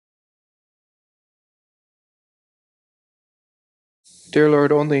Dear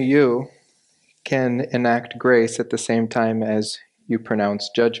Lord, only you can enact grace at the same time as you pronounce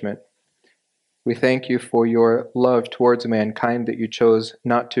judgment. We thank you for your love towards mankind, that you chose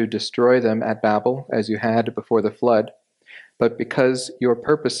not to destroy them at Babel as you had before the flood, but because your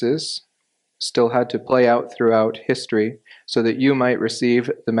purposes still had to play out throughout history so that you might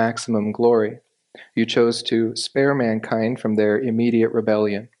receive the maximum glory. You chose to spare mankind from their immediate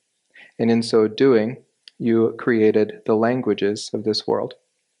rebellion, and in so doing, you created the languages of this world.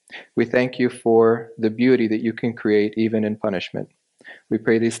 We thank you for the beauty that you can create even in punishment. We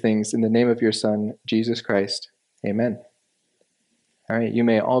pray these things in the name of your Son, Jesus Christ. Amen. All right, you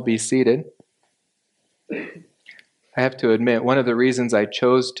may all be seated. I have to admit, one of the reasons I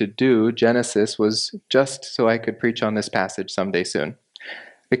chose to do Genesis was just so I could preach on this passage someday soon,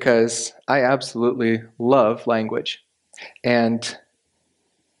 because I absolutely love language, and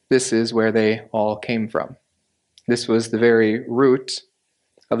this is where they all came from. This was the very root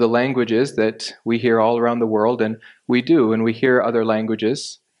of the languages that we hear all around the world, and we do, when we hear other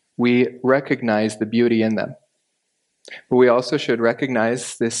languages, we recognize the beauty in them. But we also should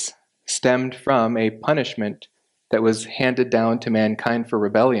recognize this stemmed from a punishment that was handed down to mankind for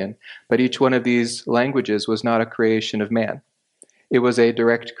rebellion. But each one of these languages was not a creation of man. It was a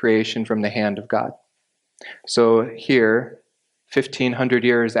direct creation from the hand of God. So here, 1,500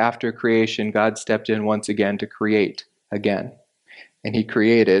 years after creation, God stepped in once again to create again. And he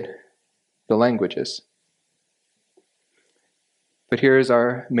created the languages. But here's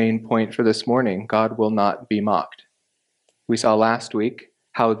our main point for this morning. God will not be mocked. We saw last week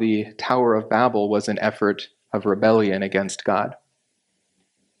how the Tower of Babel was an effort of rebellion against God.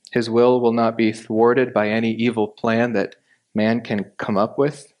 His will not be thwarted by any evil plan that man can come up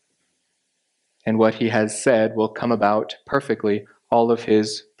with. And what he has said will come about perfectly. All of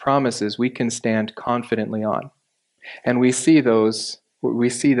his promises we can stand confidently on. And we see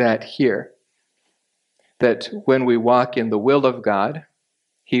that here, that when we walk in the will of God,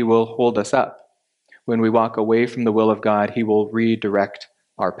 he will hold us up. When we walk away from the will of God, he will redirect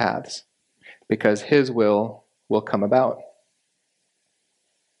our paths, because his will come about.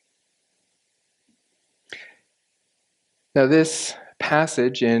 Now this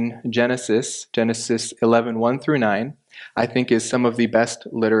passage in Genesis 11, 1 through 9, I think is some of the best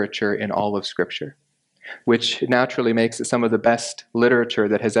literature in all of Scripture, which naturally makes it some of the best literature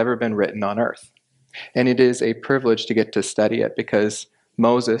that has ever been written on earth. And it is a privilege to get to study it, because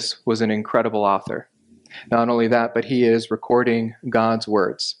Moses was an incredible author. Not only that, but he is recording God's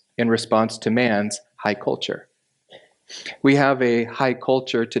words in response to man's high culture. We have a high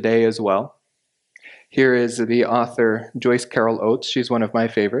culture today as well. Here is the author Joyce Carol Oates. She's one of my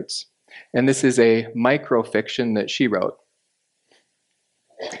favorites. And this is a microfiction that she wrote.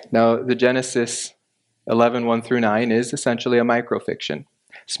 Now, the Genesis 11, 1 through 9 is essentially a microfiction.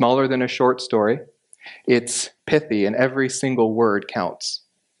 Smaller than a short story. It's pithy, and every single word counts.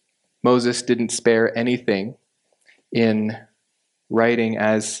 Moses didn't spare anything in writing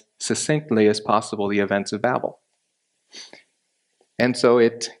as succinctly as possible the events of Babel. And so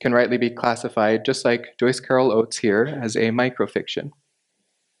it can rightly be classified, just like Joyce Carol Oates here, as a microfiction.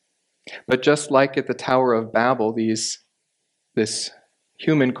 But just like at the Tower of Babel, this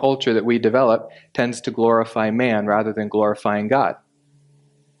human culture that we develop tends to glorify man rather than glorifying God.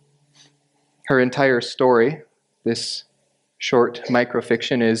 Her entire story, this short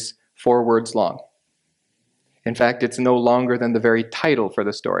microfiction, is 4 words long. In fact, it's no longer than the very title for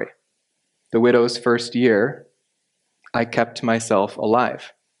the story. The widow's first year, I kept myself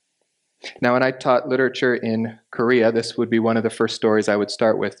alive. Now, when I taught literature in Korea, this would be one of the first stories I would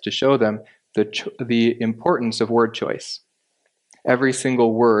start with to show them the importance of word choice. Every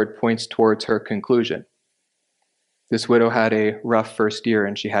single word points towards her conclusion. This widow had a rough first year,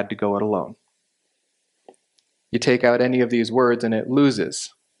 and she had to go it alone. You take out any of these words and it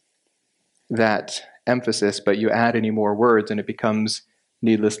loses that emphasis, but you add any more words and it becomes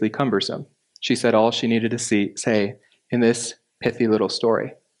needlessly cumbersome. She said all she needed to say in this pithy little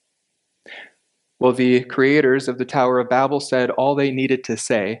story. Well, the creators of the Tower of Babel said all they needed to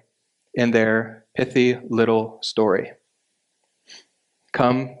say in their pithy little story.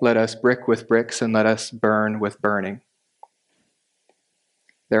 Come, let us brick with bricks and let us burn with burning.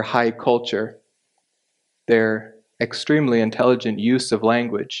 Their high culture, their extremely intelligent use of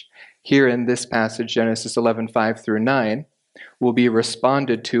language, here in this passage, Genesis 11, 5 through 9, will be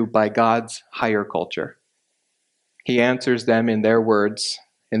responded to by God's higher culture. He answers them in their words,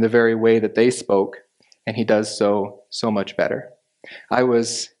 in the very way that they spoke, and he does so much better. I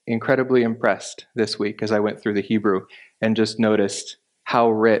was incredibly impressed this week as I went through the Hebrew and just noticed how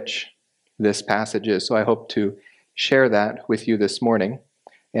rich this passage is. So I hope to share that with you this morning.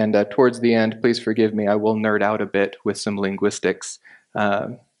 And towards the end, please forgive me, I will nerd out a bit with some linguistics.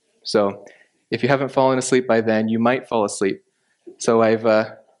 So if you haven't fallen asleep by then, you might fall asleep. So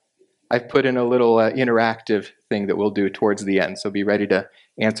I've put in a little interactive thing that we'll do towards the end. So be ready to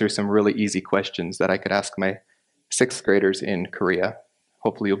answer some really easy questions that I could ask my sixth graders in Korea.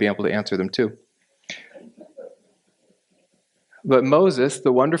 Hopefully you'll be able to answer them too. But Moses,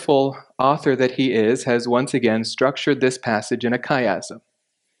 the wonderful author that he is, has once again structured this passage in a chiasm.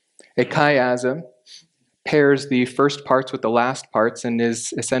 A chiasm pairs the first parts with the last parts and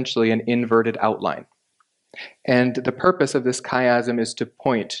is essentially an inverted outline. And the purpose of this chiasm is to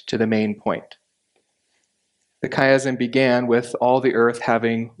point to the main point. The chiasm began with all the earth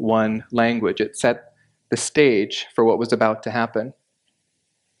having one language. It set the stage for what was about to happen.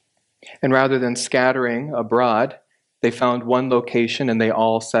 And rather than scattering abroad, they found one location and they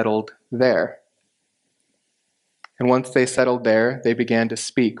all settled there. And once they settled there, they began to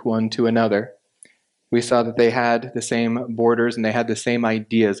speak one to another. We saw that they had the same borders and they had the same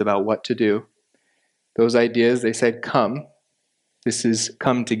ideas about what to do. Those ideas, they said, come. This is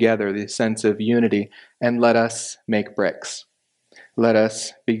come together, the sense of unity, and let us make bricks. Let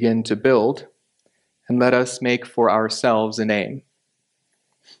us begin to build, and let us make for ourselves a name.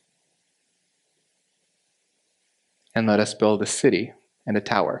 And let us build a city and a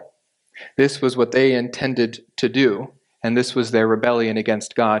tower. This was what they intended to do, and this was their rebellion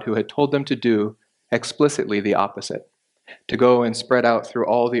against God, who had told them to do explicitly the opposite, to go and spread out through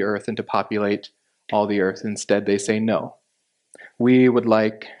all the earth and to populate all the earth. Instead, they say, no, we would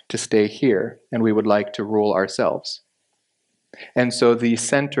like to stay here, and we would like to rule ourselves. And so the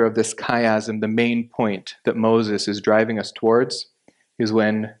center of this chiasm, the main point that Moses is driving us towards, is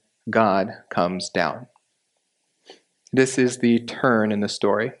when God comes down. This is the turn in the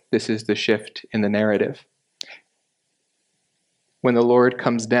story. This is the shift in the narrative. When the Lord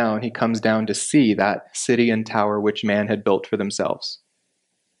comes down, he comes down to see that city and tower which man had built for themselves.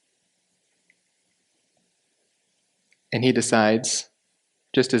 And he decides,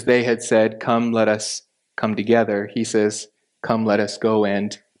 just as they had said, come, let us come together, he says, come, let us go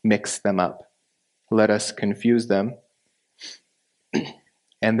and mix them up. Let us confuse them.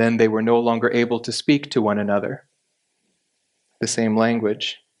 And then they were no longer able to speak to one another the same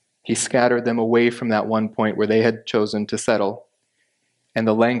language. He scattered them away from that one point where they had chosen to settle, and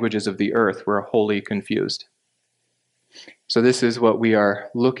the languages of the earth were wholly confused. So this is what we are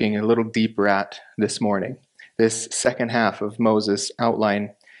looking a little deeper at this morning, this second half of Moses'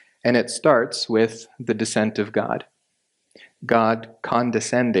 outline, and it starts with the descent of God. God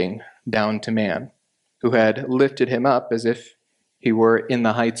condescending down to man, who had lifted him up as if he were in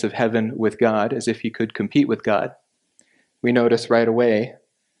the heights of heaven with God, as if he could compete with God. We notice right away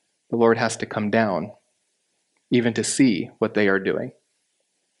the Lord has to come down, even to see what they are doing.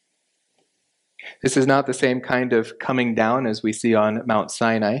 This is not the same kind of coming down as we see on Mount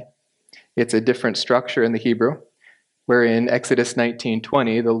Sinai. It's a different structure in the Hebrew, where in Exodus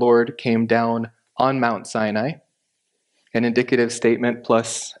 19:20, the Lord came down on Mount Sinai, an indicative statement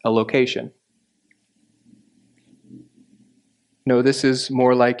plus a location. No, this is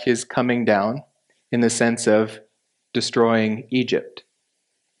more like his coming down in the sense of destroying Egypt.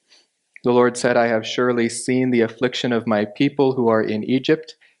 The Lord said, I have surely seen the affliction of my people who are in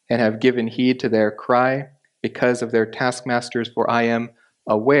Egypt, and have given heed to their cry because of their taskmasters, for I am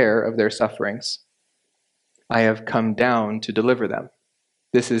aware of their sufferings. I have come down to deliver them.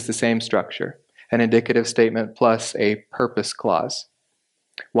 This is the same structure, an indicative statement plus a purpose clause.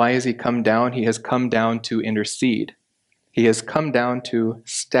 Why has he come down? He has come down to intercede. He has come down to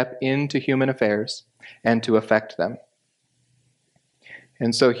step into human affairs and to affect them.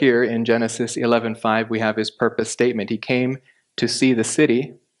 And so here in Genesis 11:5, we have his purpose statement. He came to see the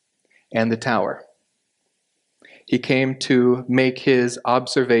city and the tower. He came to make his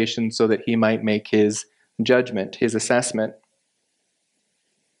observation so that he might make his judgment, his assessment.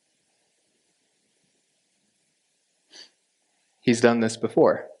 He's done this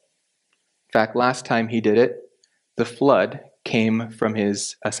before. In fact, last time he did it, the flood came from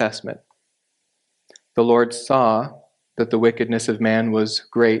his assessment. The Lord saw that the wickedness of man was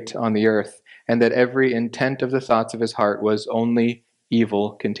great on the earth, and that every intent of the thoughts of his heart was only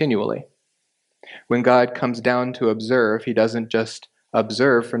evil continually. When God comes down to observe, he doesn't just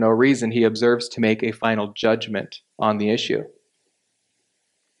observe for no reason, he observes to make a final judgment on the issue.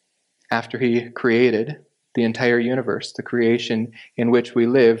 After he created the entire universe, the creation in which we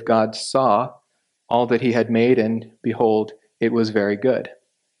live, God saw all that he had made, and behold, it was very good.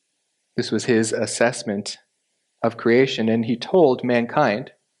 This was his assessment of creation, and he told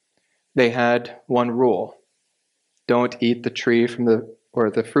mankind they had one rule. don't eat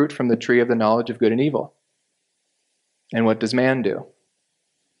the fruit from the tree of the knowledge of good and evil. And what does man do?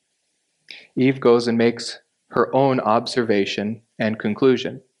 Eve goes and makes her own observation and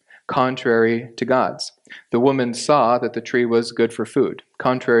conclusion, contrary to God's. The woman saw that the tree was good for food.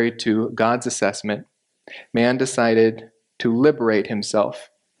 Contrary to God's assessment, man decided to liberate himself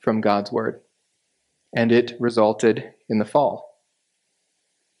from God's word, and it resulted in the fall.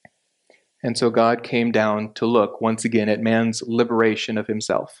 And so God came down to look once again at man's liberation of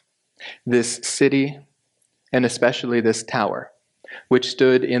himself. This city, and especially this tower, which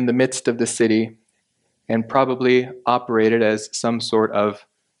stood in the midst of the city and probably operated as some sort of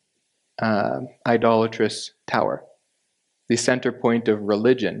idolatrous tower, the center point of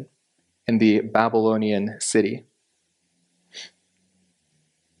religion in the Babylonian city.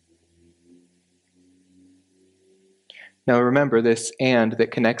 Now remember, this "and"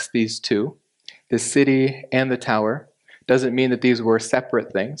 that connects these two, the city and the tower, doesn't mean that these were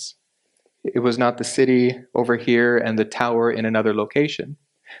separate things. It was not the city over here and the tower in another location,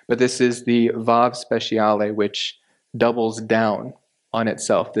 but this is the Vav Speciale, which doubles down on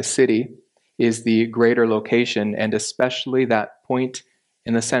itself. The city is the greater location, and especially that point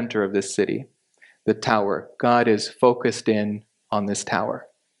in the center of this city, the tower. God is focused in on this tower.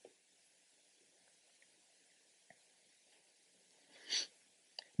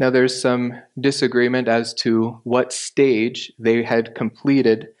 Now there's some disagreement as to what stage they had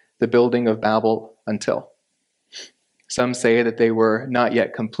completed the building of Babel until. Some say that they were not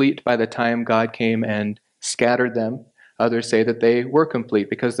yet complete by the time God came and scattered them. Others say that they were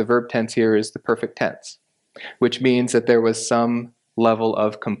complete because the verb tense here is the perfect tense, which means that there was some level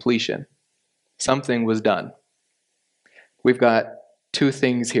of completion. Something was done. We've got two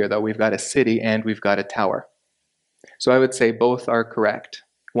things here, though. We've got a city and we've got a tower. So I would say both are correct.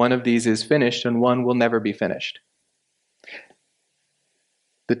 One of these is finished and one will never be finished.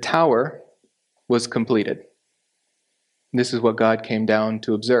 The tower was completed. This is what God came down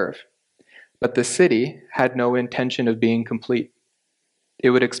to observe. But the city had no intention of being complete. It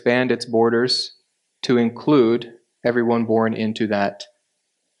would expand its borders to include everyone born into that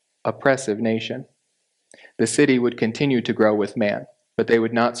oppressive nation. The city would continue to grow with man, but they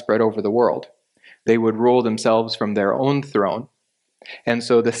would not spread over the world. They would rule themselves from their own throne. And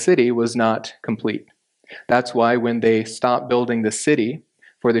so the city was not complete. That's why when they stopped building the city,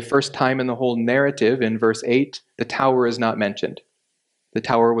 for the first time in the whole narrative, in verse 8, the tower is not mentioned. The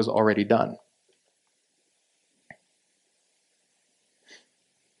tower was already done.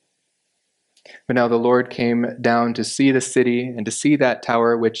 But now the Lord came down to see the city and to see that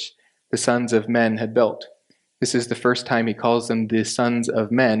tower which the sons of men had built. This is the first time he calls them the sons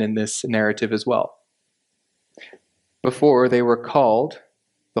of men in this narrative as well. Before, they were called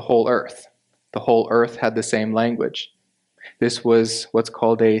the whole earth. The whole earth had the same language. This was what's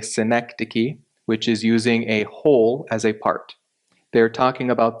called a synecdoche, which is using a whole as a part. They're talking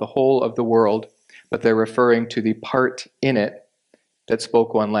about the whole of the world, but they're referring to the part in it that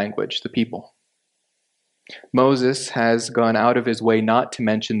spoke one language, the people. Moses has gone out of his way not to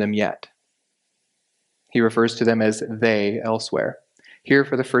mention them yet. He refers to them as they elsewhere. Here,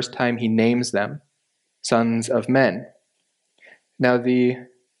 for the first time, he names them sons of men. Now, the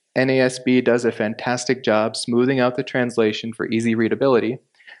NASB does a fantastic job smoothing out the translation for easy readability,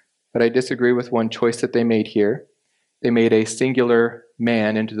 but I disagree with one choice that they made here. They made a singular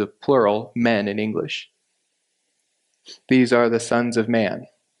man into the plural men in English. These are the sons of man,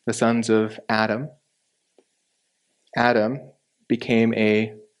 the sons of Adam. Adam became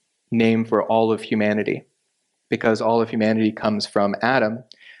a name for all of humanity because all of humanity comes from Adam.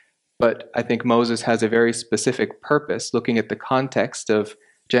 But I think Moses has a very specific purpose, looking at the context of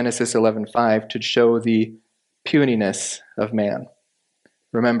Genesis 11:5, to show the puniness of man.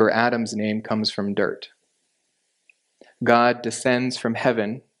 Remember, Adam's name comes from dirt. God descends from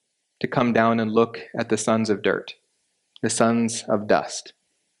heaven to come down and look at the sons of dirt, the sons of dust.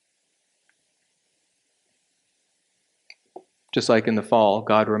 Just like in the fall,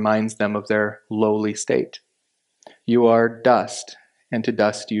 God reminds them of their lowly state. You are dust, and to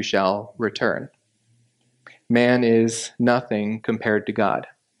dust you shall return. Man is nothing compared to God.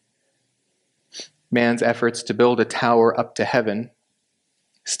 Man's efforts to build a tower up to heaven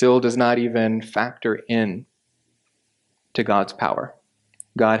still does not even factor in to God's power.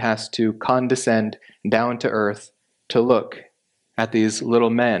 God has to condescend down to earth to look at these little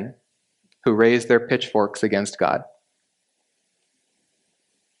men who raise their pitchforks against God.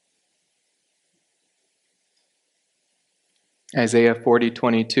 Isaiah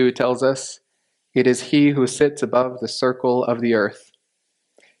 40:22 tells us, "It is he who sits above the circle of the earth,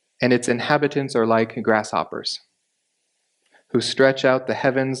 and its inhabitants are like grasshoppers." who stretch out the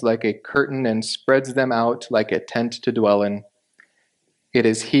heavens like a curtain and spreads them out like a tent to dwell in. It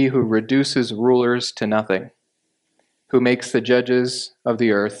is he who reduces rulers to nothing, who makes the judges of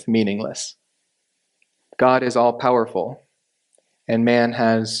the earth meaningless. God is all-powerful, and man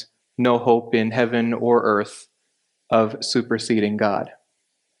has no hope in heaven or earth of superseding God.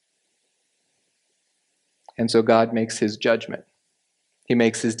 And so God makes his judgment. He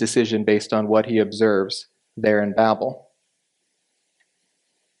makes his decision based on what he observes there in Babel.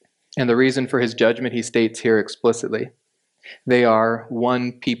 And the reason for his judgment he states here explicitly. They are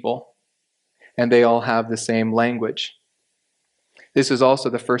one people, and they all have the same language. This is also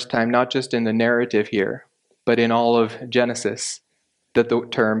the first time, not just in the narrative here, but in all of Genesis, that the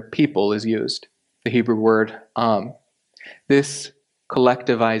term people is used, the Hebrew word am. This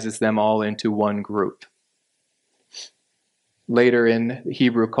collectivizes them all into one group. Later in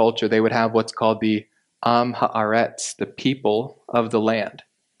Hebrew culture, they would have what's called the Am Haaretz, the people of the land.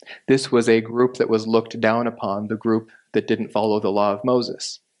 This was a group that was looked down upon, the group that didn't follow the law of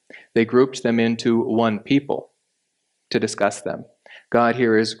Moses. They grouped them into one people to discuss them. God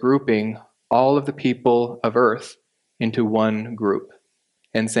here is grouping all of the people of earth into one group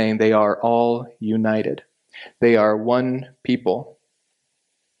and saying they are all united. They are one people,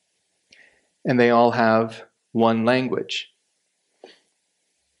 and they all have one language.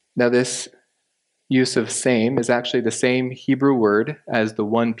 Now, this use of same is actually the same Hebrew word as the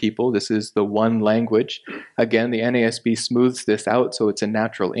one people. This is the one language. Again, the NASB smooths this out so it's in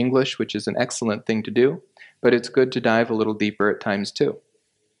natural English, which is an excellent thing to do, but it's good to dive a little deeper at times too.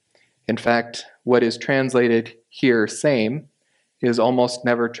 In fact, what is translated here, same, is almost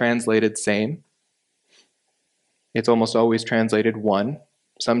never translated same. It's almost always translated one,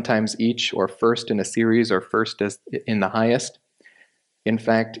 sometimes each or first in a series or first as in the highest. In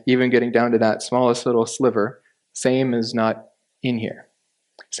fact, even getting down to that smallest little sliver, same is not in here.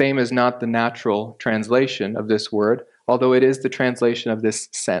 Same is not the natural translation of this word, although it is the translation of this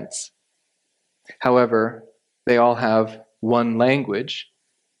sense. However, they all have one language,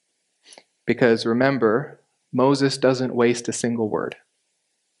 because remember, Moses doesn't waste a single word.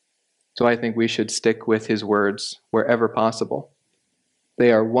 So I think we should stick with his words wherever possible.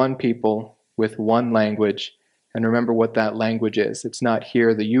 They are one people with one language. And remember what that language is. It's not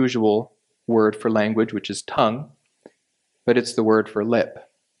here the usual word for language, which is tongue, but it's the word for lip,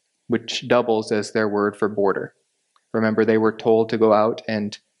 which doubles as their word for border. Remember, they were told to go out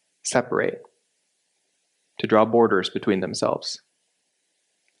and separate, to draw borders between themselves,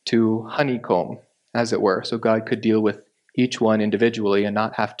 to honeycomb, as it were, so God could deal with each one individually and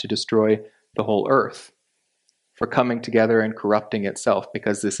not have to destroy the whole earth for coming together and corrupting itself,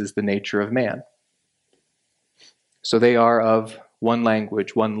 because this is the nature of man. So they are of one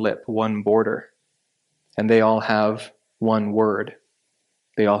language, one lip, one border, and they all have one word.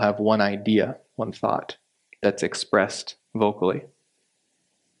 They all have one idea, one thought that's expressed vocally.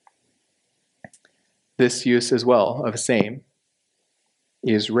 This use as well of same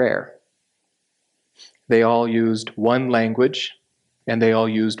is rare. They all used one language, and they all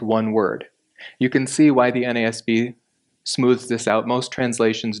used one word. You can see why the NASB smooths this out. Most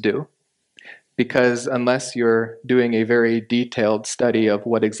translations do. Because unless you're doing a very detailed study of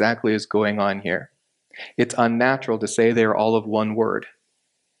what exactly is going on here, it's unnatural to say they're all of one word.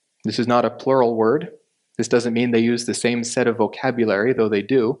 This is not a plural word. This doesn't mean they use the same set of vocabulary, though they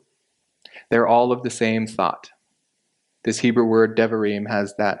do. They're all of the same thought. This Hebrew word devarim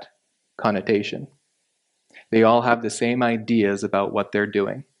has that connotation. They all have the same ideas about what they're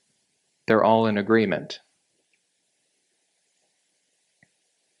doing. They're all in agreement.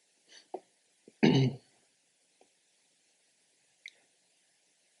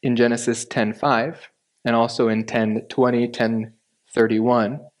 In Genesis 10:5, and also in 10:20,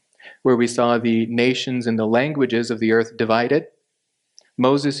 10:31, where we saw the nations and the languages of the earth divided,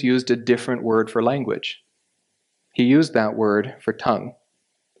 Moses used a different word for language. He used that word for tongue.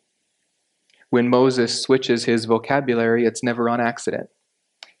 When Moses switches his vocabulary, it's never on accident.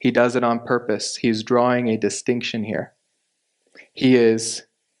 He does it on purpose. He's drawing a distinction here. He is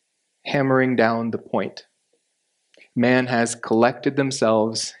hammering down the point. Man has collected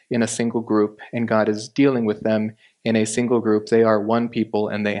themselves in a single group, and God is dealing with them in a single group. They are one people,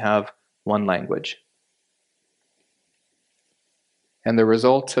 and they have one language. And the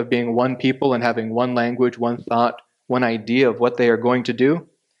result of being one people and having one language, one thought, one idea of what they are going to do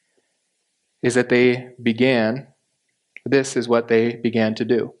is that this is what they began to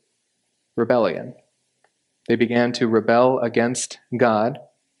do: rebellion. They began to rebel against God.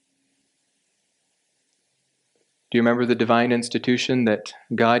 Do you remember the divine institution that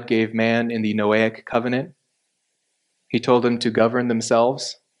God gave man in the Noahic covenant? He told them to govern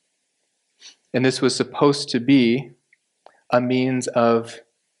themselves. And this was supposed to be a means of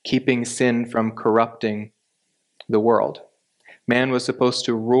keeping sin from corrupting the world. Man was supposed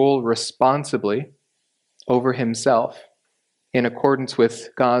to rule responsibly over himself in accordance with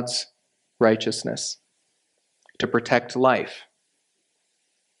God's righteousness, to protect life.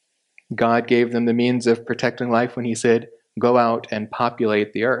 God gave them the means of protecting life when he said, "Go out and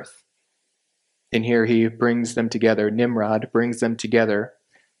populate the earth." And here he brings them together, Nimrod brings them together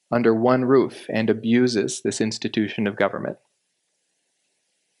under one roof and abuses this institution of government.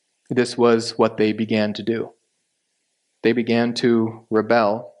 This was what they began to do. They began to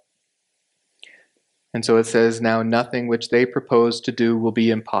rebel. And so it says, now nothing which they propose to do will be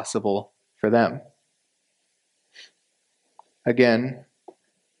impossible for them. Again,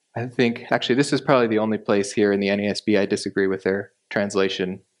 I think, actually, this is probably the only place here in the NASB I disagree with their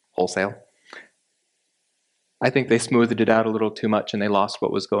translation wholesale. I think they smoothed it out a little too much and they lost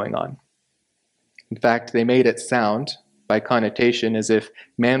what was going on. In fact, they made it sound, by connotation, as if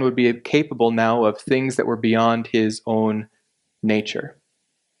man would be capable now of things that were beyond his own nature.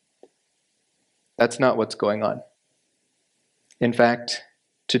 That's not what's going on. In fact,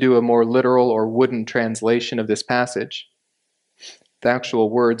 to do a more literal or wooden translation of this passage, the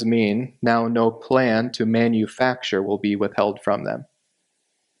actual words mean, now no plan to manufacture will be withheld from them.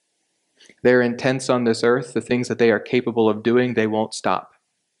 Their intents on this earth, the things that they are capable of doing, they won't stop.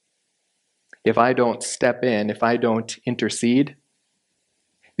 If I don't step in, if I don't intercede,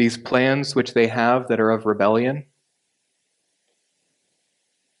 these plans which they have that are of rebellion,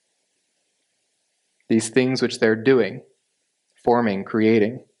 these things which they're doing, forming,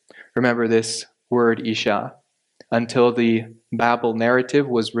 creating. Remember this word Isha. Until the Babel narrative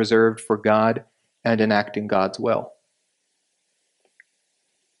was reserved for God and enacting God's will.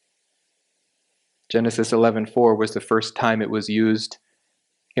 Genesis 11:4 was the first time it was used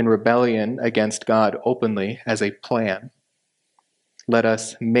in rebellion against God openly as a plan. Let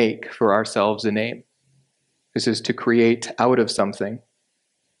us make for ourselves a name. This is to create out of something,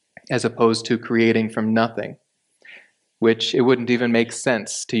 as opposed to creating from nothing, which it wouldn't even make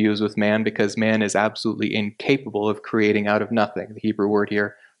sense to use with man because man is absolutely incapable of creating out of nothing. The Hebrew word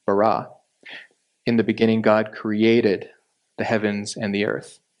here, bara. In the beginning, God created the heavens and the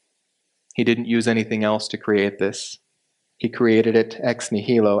earth. He didn't use anything else to create this. He created it ex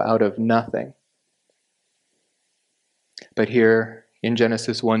nihilo, out of nothing. But here in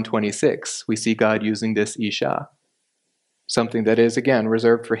Genesis 1:26, we see God using this Isha, something that is, again,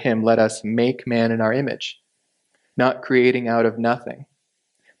 reserved for him. Let us make man in our image. Not creating out of nothing,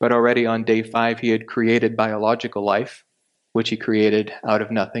 but already on day 5 he had created biological life, which he created out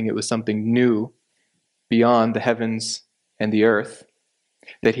of nothing. It was something new beyond the heavens and the earth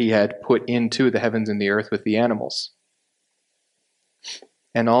that he had put into the heavens and the earth with the animals.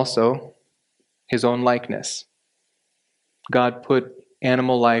 And also his own likeness. God put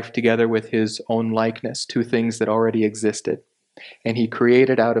animal life together with his own likeness, two things that already existed. And he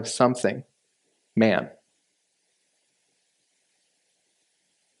created out of something man.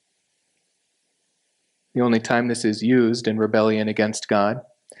 The only time this is used in rebellion against God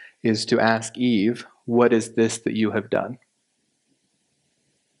is to ask Eve, what is this that you have done?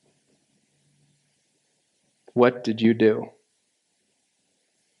 What did you do?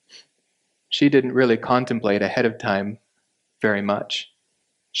 She didn't really contemplate ahead of time very much.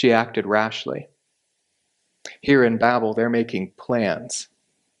 She acted rashly. Here in Babel, they're making plans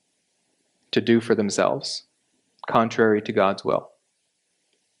to do for themselves, contrary to God's will.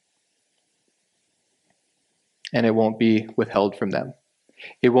 And it won't be withheld from them.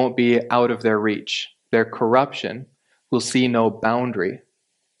 It won't be out of their reach. Their corruption will see no boundary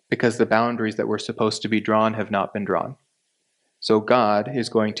because the boundaries that were supposed to be drawn have not been drawn. So God is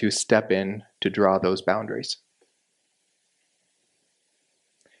going to step in to draw those boundaries.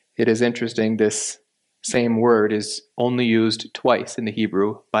 It is interesting, this same word is only used twice in the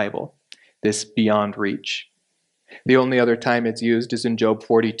Hebrew Bible, this beyond reach. The only other time it's used is in Job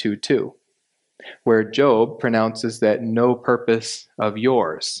 42:2, where Job pronounces that no purpose of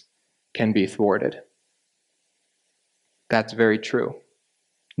yours can be thwarted. That's very true.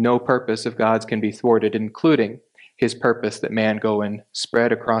 No purpose of God's can be thwarted, including his purpose that man go and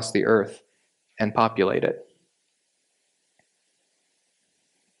spread across the earth and populate it.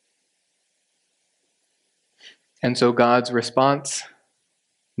 And so God's response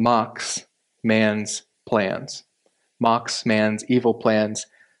mocks man's plans, mocks man's evil plans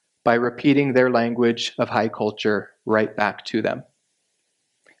by repeating their language of high culture right back to them.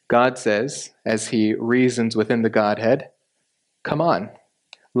 God says, as he reasons within the Godhead, come on,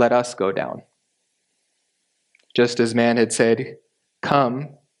 let us go down. Just as man had said,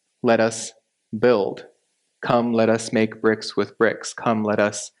 "Come, let us build. Come, let us make bricks with bricks. Come, let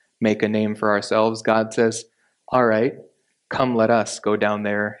us make a name for ourselves." God says, "All right, come, let us go down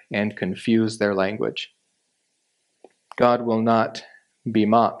there and confuse their language." God will not be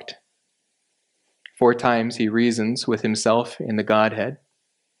mocked. 4 times he reasons with himself in the Godhead.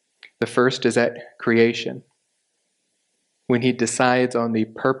 The first is at creation, when he decides on the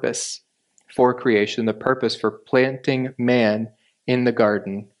purpose for creation, the purpose for planting man in the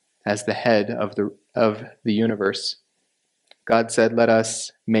garden as the head of the universe. God said, "Let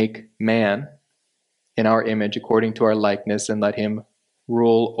us make man in our image according to our likeness, and let him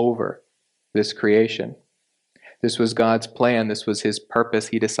rule over this creation." This was God's plan. This was his purpose.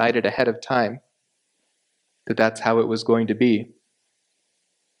 He decided ahead of time that that's how it was going to be.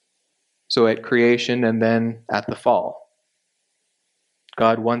 So at creation and then at the fall,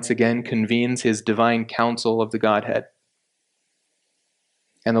 God once again convenes his divine council of the Godhead.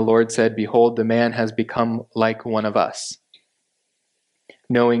 And the Lord said, "Behold, the man has become like one of us,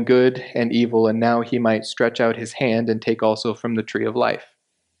 knowing good and evil, and now he might stretch out his hand and take also from the tree of life,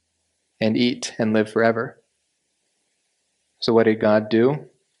 and eat and live forever." So what did God do?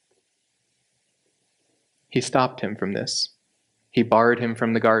 He stopped him from this. He barred him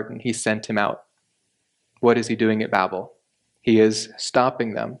from the garden. He sent him out. What is he doing at Babel? He is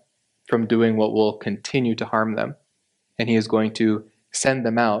stopping them from doing what will continue to harm them. And he is going to send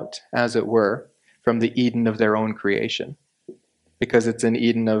them out, as it were, from the Eden of their own creation, because it's an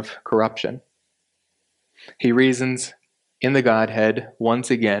Eden of corruption. He reasons in the Godhead once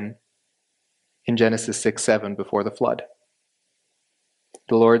again in Genesis 6:7 before the flood.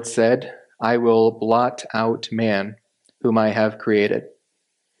 The Lord said, "I will blot out man whom I have created."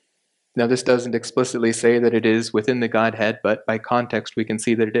 Now, this doesn't explicitly say that it is within the Godhead, but by context we can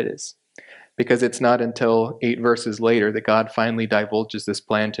see that it is, because it's not until 8 verses later that God finally divulges this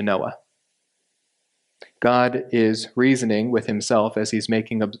plan to Noah. God is reasoning with himself as he's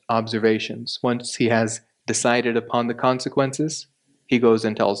making observations. Once he has decided upon the consequences, he goes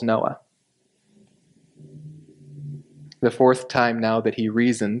and tells Noah. The 4th time now that he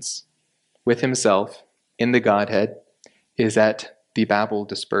reasons with himself in the Godhead is at the Babel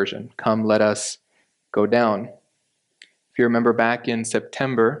dispersion. Come, let us go down. If you remember back in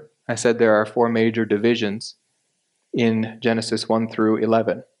September, I said there are 4 major divisions in Genesis 1 through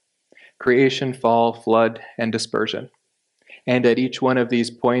 11. Creation, fall, flood, and dispersion. And at each one of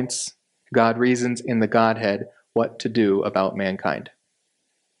these points, God reasons in the Godhead what to do about mankind.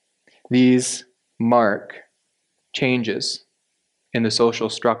 These mark changes in the social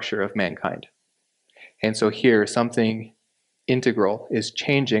structure of mankind. And so here, something integral is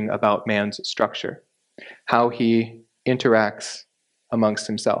changing about man's structure, how he interacts amongst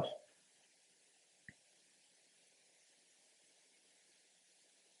himself.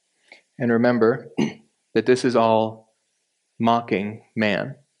 And remember that this is all mocking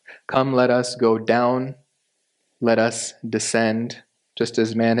man. Come, let us go down, let us descend, just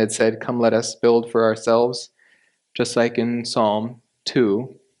as man had said, "Come, let us build for ourselves." Just like in Psalm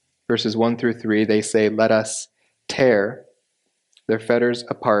 2, verses 1 through 3, they say, "Let us tear their fetters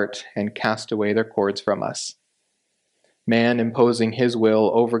apart and cast away their cords from us." Man imposing his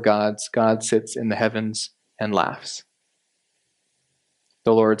will over God's, God sits in the heavens and laughs.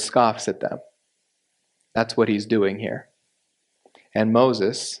 The Lord scoffs at them. That's what he's doing here. And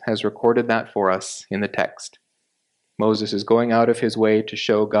Moses has recorded that for us in the text. Moses is going out of his way to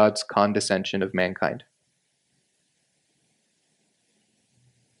show God's condescension of mankind.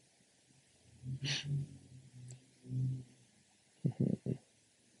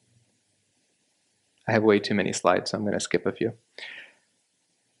 I have way too many slides, so I'm going to skip a few.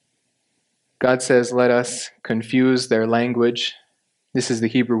 God says, "Let us confuse their language." This is the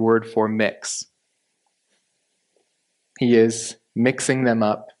Hebrew word for mix. He is mixing them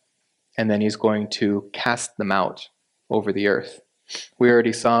up, and then he's going to cast them out over the earth. We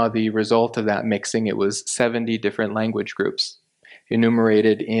already saw the result of that mixing. It was 70 different language groups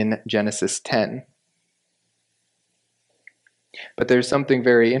enumerated in Genesis 10. But there's something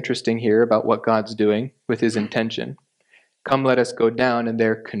very interesting here about what God's doing with his intention. Come, let us go down, and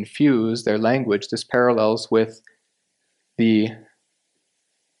they're confused, their language. This parallels with the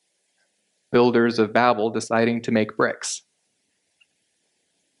builders of Babel deciding to make bricks.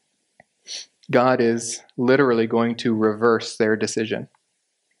 God is literally going to reverse their decision.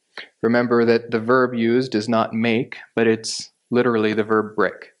 Remember that the verb used is not make, but it's literally the verb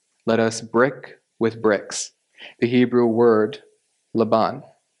brick. Let us brick with bricks. The Hebrew word laban.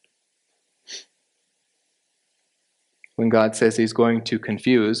 When God says he's going to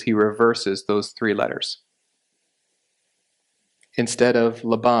confuse, he reverses those 3 letters. Instead of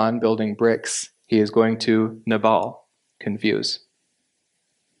Laban building bricks, he is going to Nabal, confuse.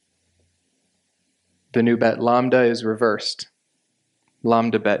 The new bet lambda is reversed.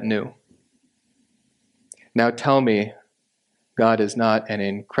 Lambda bet nu. Now tell me, God is not an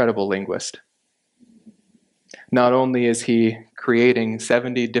incredible linguist. Not only is he creating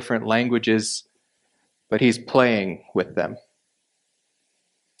 70 different languages, but he's playing with them.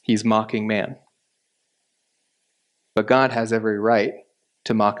 He's mocking man. But God has every right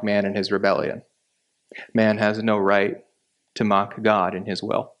to mock man in his rebellion. Man has no right to mock God in his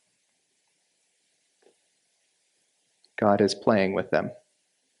will. God is playing with them.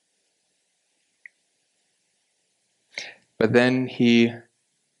 But then he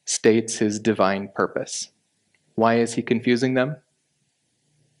states his divine purpose. Why is he confusing them?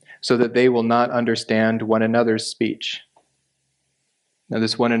 So that they will not understand one another's speech. Now,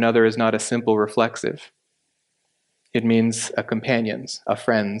 this one another is not a simple reflexive. It means a companion's, a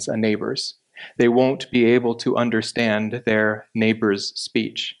friend's, a neighbor's. They won't be able to understand their neighbor's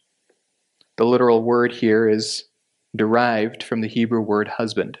speech. The literal word here is derived from the Hebrew word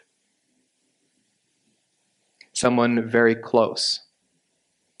husband. Someone very close.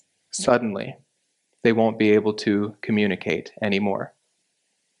 Suddenly, they won't be able to communicate anymore.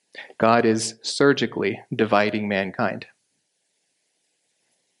 God is surgically dividing mankind.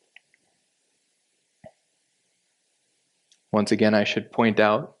 Once again, I should point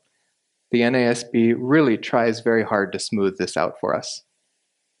out, the NASB really tries very hard to smooth this out for us.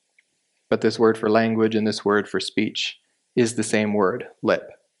 But this word for language and this word for speech is the same word, lip.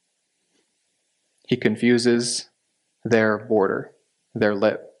 He confuses their border, their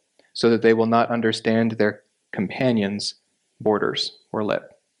lip, so that they will not understand their companions' borders or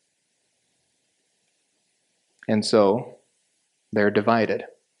lip. And so they're divided.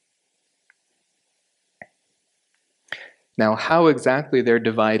 Now, how exactly they're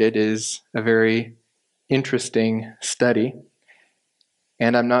divided is a very interesting study.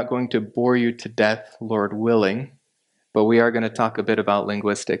 And I'm not going to bore you to death, Lord willing, but we are going to talk a bit about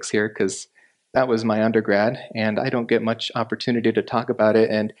linguistics here because that was my undergrad, and I don't get much opportunity to talk about it.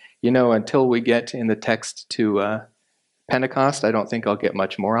 And, until we get in the text to Pentecost, I don't think I'll get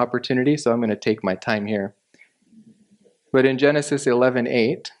much more opportunity, so I'm going to take my time here. But in Genesis 11:8,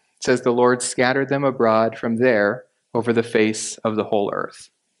 it says, "The Lord scattered them abroad from there over the face of the whole earth."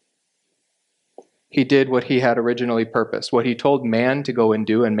 He did what he had originally purposed. What he told man to go and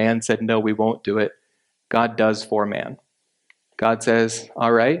do, and man said, "No, we won't do it," God does for man. God says,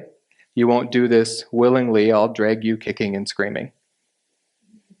 "All right, you won't do this willingly, I'll drag you kicking and screaming."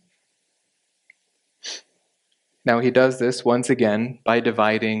 Now he does this once again by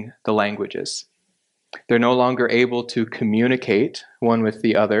dividing the languages. They're no longer able to communicate one with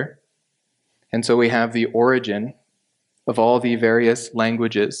the other. And so we have the origin of all the various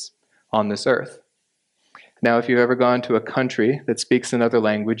languages on this earth. Now, if you've ever gone to a country that speaks another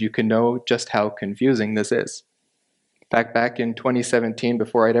language, you can know just how confusing this is. In fact, back in 2017,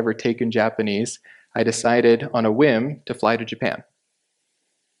 before I'd ever taken Japanese, I decided on a whim to fly to Japan.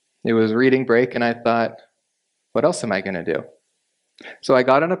 It was reading break, and I thought, what else am I going to do? So I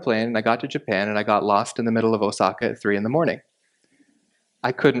got on a plane, and I got to Japan, and I got lost in the middle of Osaka at 3 a.m.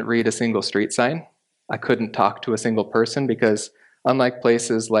 I couldn't read a single street sign. I couldn't talk to a single person because, unlike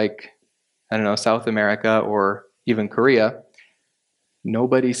places like, South America or even Korea,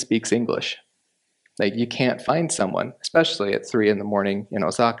 nobody speaks English. Like, you can't find someone, especially at 3 a.m. in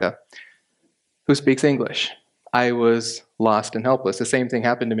Osaka, who speaks English. I was lost and helpless. The same thing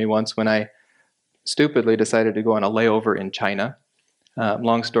happened to me once when I stupidly decided to go on a layover in China.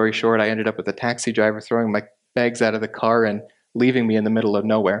 Long story short, I ended up with a taxi driver throwing my bags out of the car and leaving me in the middle of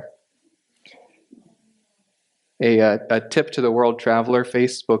nowhere. A tip to the world traveler,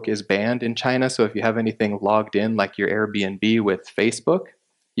 Facebook is banned in China, so if you have anything logged in, like your Airbnb with Facebook,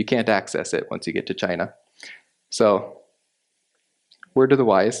 you can't access it once you get to China. So, word to the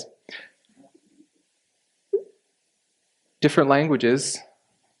wise. Different languages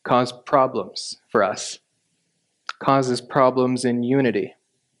cause problems for us. Causes problems in unity.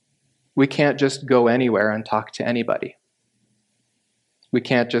 We can't just go anywhere and talk to anybody. We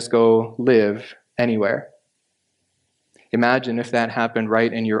can't just go live anywhere. Imagine if that happened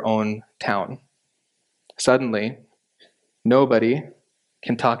right in your own town. Suddenly, nobody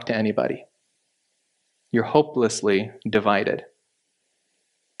can talk to anybody. You're hopelessly divided.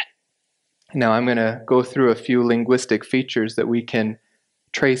 Now, I'm going to go through a few linguistic features that we can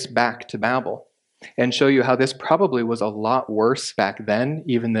trace back to Babel and show you how this probably was a lot worse back then,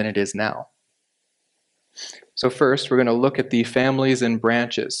 even than it is now. So first, we're going to look at the families and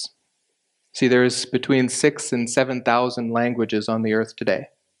branches. See, there's between 6,000 and 7,000 languages on the earth today.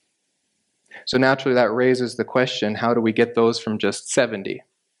 So naturally that raises the question, how do we get those from just 70?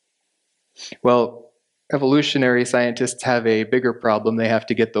 Well, evolutionary scientists have a bigger problem. They have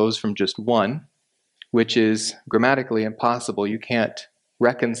to get those from just one, which is grammatically impossible. You can't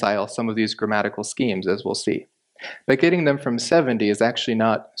reconcile some of these grammatical schemes, as we'll see. But getting them from 70 is actually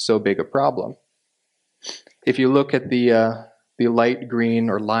not so big a problem. If you look at the light green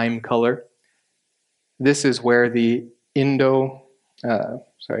or lime color, this is where the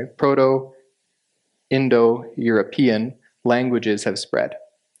Proto-Indo-European languages have spread.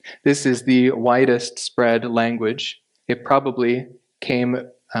 This is the widest spread language. It probably came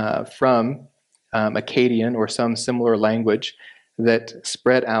from Akkadian or some similar language that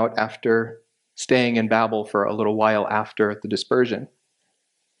spread out after staying in Babel for a little while after the dispersion.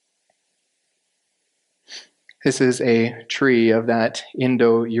 This is a tree of that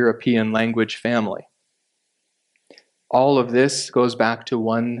Indo-European language family. All of this goes back to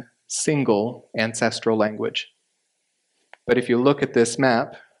one single ancestral language. But if you look at this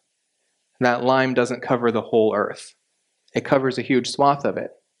map, that lime doesn't cover the whole earth. It covers a huge swath of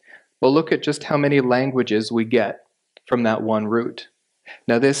it. Well, look at just how many languages we get from that one root.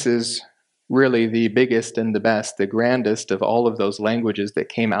 Now, this is really the biggest and the best, the grandest of all of those languages that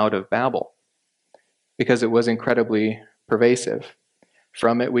came out of Babel, because it was incredibly pervasive.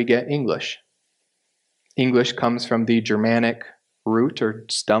 From it, we get English. English comes from the Germanic root or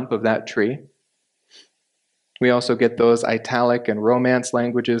stump of that tree. We also get those Italic and Romance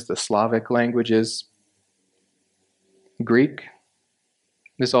languages, the Slavic languages, Greek.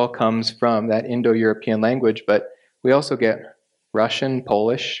 This all comes from that Indo-European language, but we also get Russian,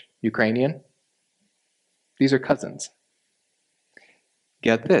 Polish, Ukrainian. These are cousins.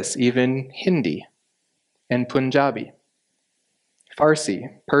 Get this, even Hindi and Punjabi, Farsi,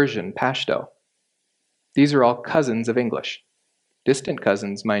 Persian, Pashto. These are all cousins of English. Distant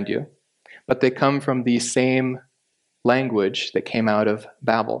cousins, mind you, but they come from the same language that came out of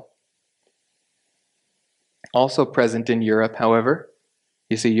Babel. Also present in Europe, however,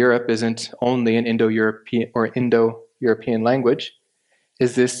 you see Europe isn't only an Indo-European language,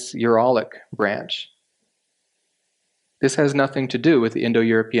 is this Uralic branch. This has nothing to do with the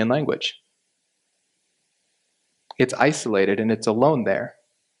Indo-European language. It's isolated and it's alone there.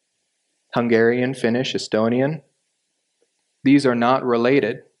 Hungarian, Finnish, Estonian, these are not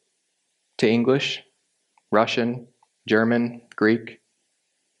related to English, Russian, German, Greek.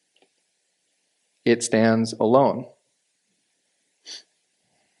 It stands alone.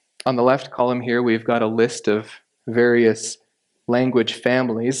 On the left column here, we've got a list of various language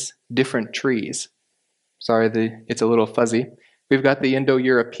families, different trees. Sorry, it's a little fuzzy. We've got the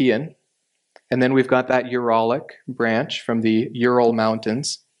Indo-European, and then we've got that Uralic branch from the Ural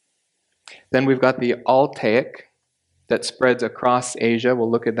Mountains. Then we've got the Altaic that spreads across Asia.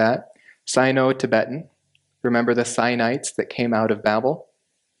 We'll look at that. Sino-Tibetan. Remember the Sinites that came out of Babel?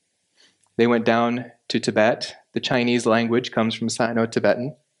 They went down to Tibet. The Chinese language comes from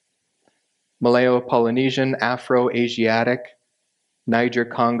Sino-Tibetan. Malayo-Polynesian, Afro-Asiatic,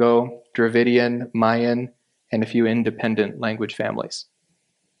 Niger-Congo, Dravidian, Mayan, and a few independent language families.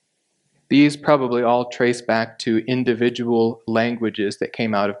 These probably all trace back to individual languages that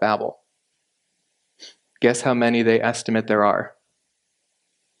came out of Babel. Guess how many they estimate there are?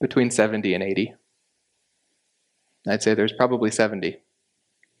 Between 70 and 80. I'd say there's probably 70.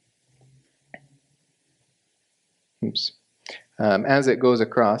 Oops. As it goes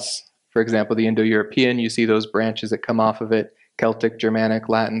across, for example, the Indo-European, you see those branches that come off of it, Celtic, Germanic,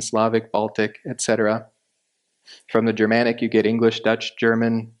 Latin, Slavic, Baltic, etc. From the Germanic, you get English, Dutch,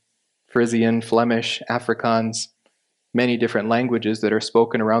 German, Frisian, Flemish, Afrikaans, many different languages that are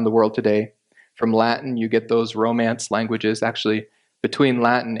spoken around the world today. From Latin, you get those Romance languages. Actually, between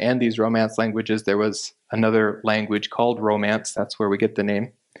Latin and these Romance languages, there was another language called Romance. That's where we get the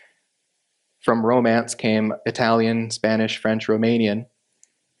name. From Romance came Italian, Spanish, French, Romanian.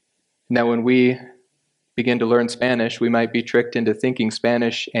 Now, when we begin to learn Spanish, we might be tricked into thinking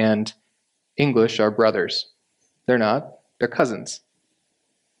Spanish and English are brothers. They're not. They're cousins.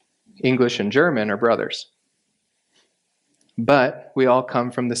 English and German are brothers. But we all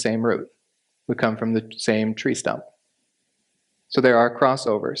come from the same root. We come from the same tree stump. So there are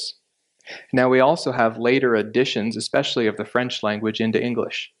crossovers. Now we also have later additions, especially of the French language, into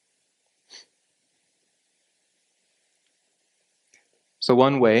English. So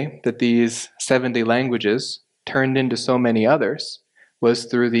one way that these 70 languages turned into so many others was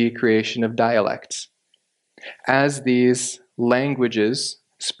through the creation of dialects. As these languages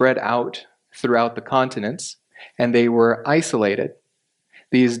spread out throughout the continents and they were isolated,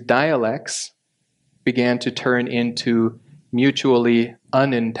 these dialects began to turn into mutually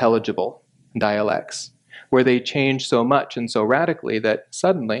unintelligible dialects, where they change so much and so radically that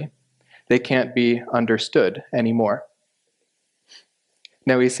suddenly they can't be understood anymore.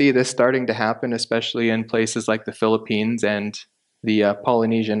 Now we see this starting to happen, especially in places like the Philippines and the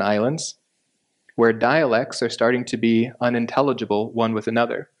Polynesian islands, where dialects are starting to be unintelligible one with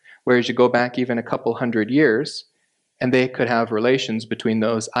another. Whereas you go back even a couple hundred years, and they could have relations between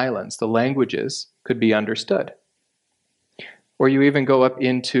those islands. The languages could be understood. Or you even go up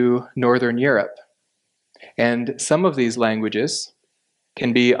into Northern Europe, and some of these languages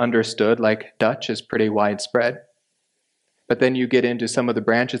can be understood, like Dutch is pretty widespread. But then you get into some of the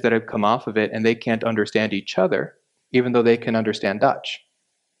branches that have come off of it, and they can't understand each other, even though they can understand Dutch.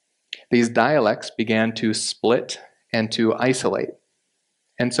 These dialects began to split and to isolate.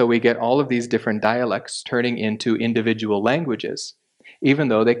 And so we get all of these different dialects turning into individual languages, even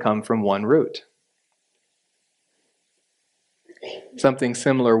though they come from one root. Something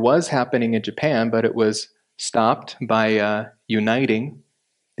similar was happening in Japan, but it was stopped by uniting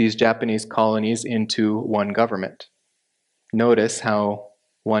these Japanese colonies into one government. Notice how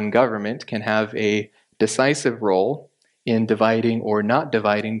one government can have a decisive role in dividing or not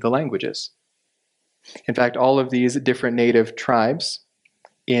dividing the languages. In fact, all of these different native tribes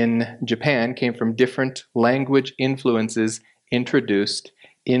in Japan came from different language influences introduced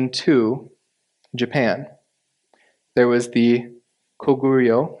into Japan. There was the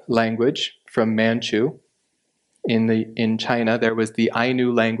Koguryo language from Manchu. In China, there was the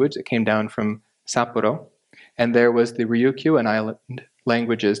Ainu language that came down from Sapporo, and there was the Ryukyu and island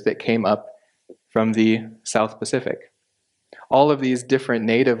languages that came up from the South Pacific. All of these different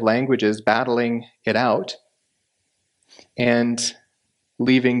native languages battling it out and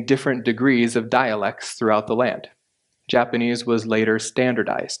leaving different degrees of dialects throughout the land. Japanese was later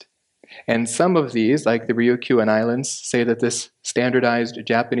standardized. And some of these, like the Ryukyuan Islands, say that this standardized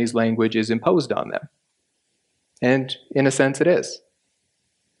Japanese language is imposed on them. And in a sense it is,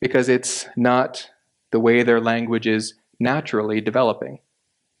 because it's not the way their language is naturally developing.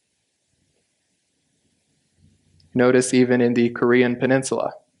 Notice even in the Korean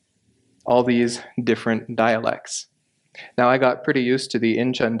peninsula, all these different dialects. Now I got pretty used to the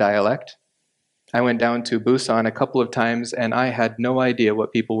Incheon dialect. I went down to Busan a couple of times and I had no idea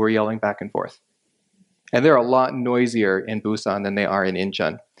what people were yelling back and forth. And they're a lot noisier in Busan than they are in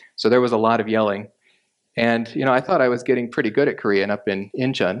Incheon. So there was a lot of yelling. And I thought I was getting pretty good at Korean up in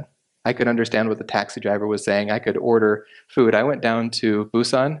Incheon. I could understand what the taxi driver was saying. I could order food. I went down to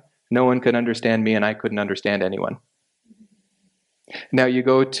Busan. No one could understand me and I couldn't understand anyone. Now you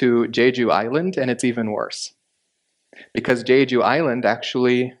go to Jeju Island and it's even worse. Because Jeju Island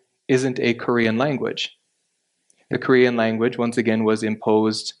actually isn't a Korean language. The Korean language, once again, was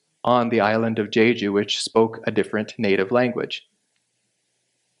imposed on the island of Jeju, which spoke a different native language.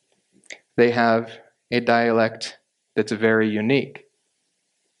 They have a dialect that's very unique.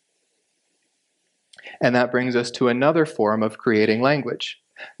 And that brings us to another form of creating language.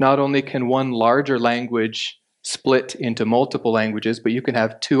 Not only can one larger language split into multiple languages, but you can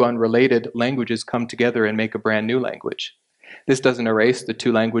have two unrelated languages come together and make a brand new language. This doesn't erase the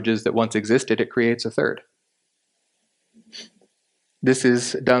two languages that once existed, it creates a third. This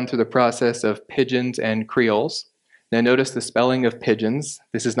is done through the process of pidgins and creoles. Now notice the spelling of pigeons.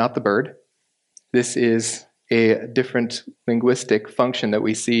 This is not the bird. This is a different linguistic function that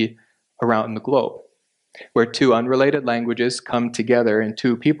we see around the globe, where two unrelated languages come together in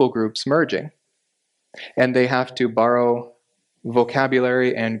two people groups merging, and they have to borrow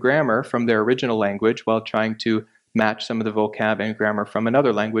vocabulary and grammar from their original language while trying to match some of the vocab and grammar from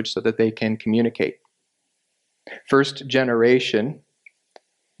another language so that they can communicate. First generation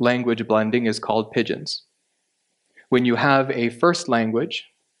language blending is called pidgins. When you have a first language,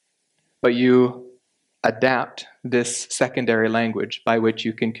 but you adapt this secondary language by which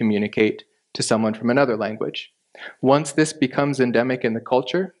you can communicate to someone from another language. Once this becomes endemic in the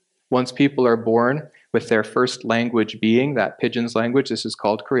culture, once people are born with their first language being that pidgin's language, this is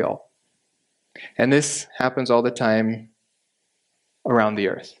called Creole. And this happens all the time around the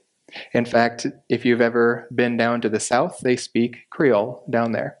earth. In fact, if you've ever been down to the south, they speak Creole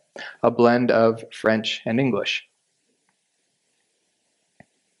down there, a blend of French and English.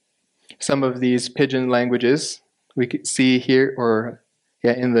 Some of these pidgin languages we can see here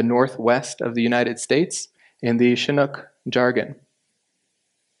in the northwest of the United States in the Chinook jargon.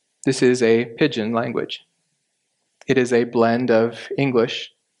 This is a pidgin language. It is a blend of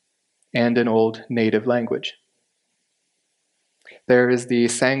English and an old native language. There is the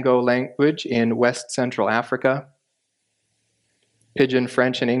Sango language in West Central Africa. Pidgin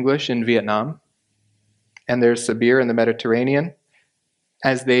French and English in Vietnam, and there's Sabir in the Mediterranean.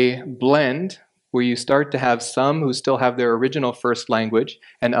 As they blend, where you start to have some who still have their original first language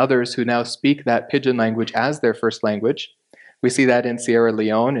and others who now speak that Pidgin language as their first language. We see that in Sierra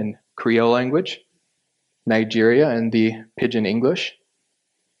Leone in Creole language, Nigeria and the Pidgin English,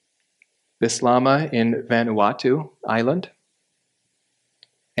 Bislama in Vanuatu Island,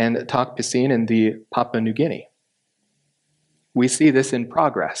 and Tok Pisin in the Papua New Guinea. We see this in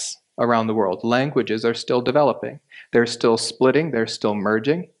progress around the world. Languages are still developing. They're still splitting, they're still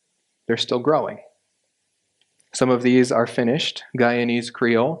merging, they're still growing. Some of these are finished: Guyanese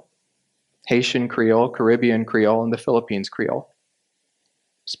Creole, Haitian Creole, Caribbean Creole, and the Philippines Creole.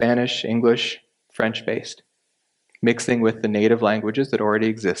 Spanish, English, French-based, mixing with the native languages that already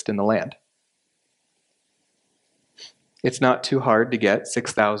exist in the land. It's not too hard to get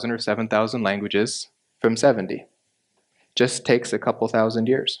 6,000 or 7,000 languages from 70. Just takes a couple thousand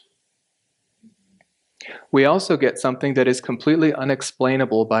years. We also get something that is completely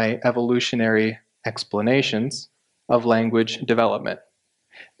unexplainable by evolutionary explanations of language development.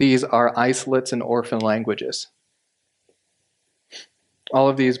 These are isolates and orphan languages. All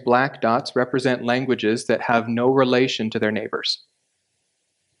of these black dots represent languages that have no relation to their neighbors.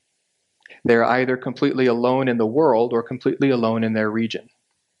 They're either completely alone in the world or completely alone in their region.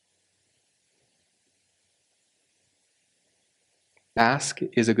 Basque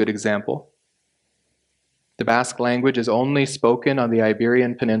is a good example. The Basque language is only spoken on the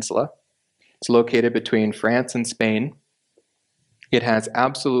Iberian Peninsula. It's located between France and Spain. It has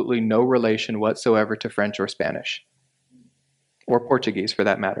absolutely no relation whatsoever to French or Spanish, or Portuguese for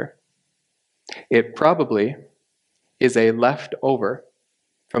that matter. It probably is a leftover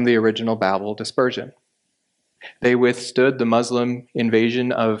from the original Babel dispersion. They withstood the Muslim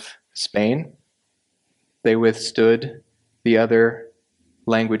invasion of Spain. They withstood the other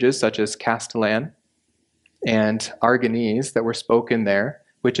languages such as Castellan and Aragonese that were spoken there,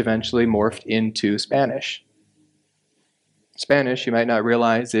 which eventually morphed into Spanish. Spanish, you might not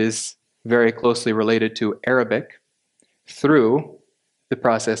realize, is very closely related to Arabic through the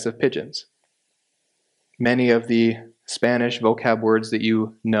process of pidgins. Many of the Spanish vocab words that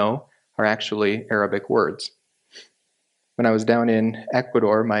you know are actually Arabic words. When I was down in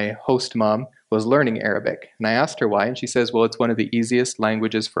Ecuador, my host mom was learning Arabic, and I asked her why, and she says, well, it's one of the easiest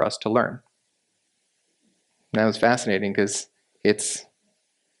languages for us to learn. And that was fascinating because it's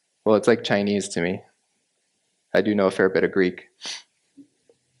like Chinese to me. I do know a fair bit of Greek.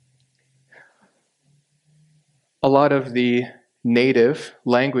 A lot of the native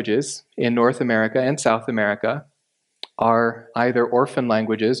languages in North America and South America are either orphan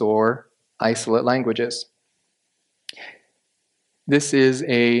languages or isolate languages. This is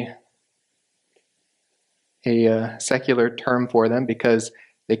a secular term for them because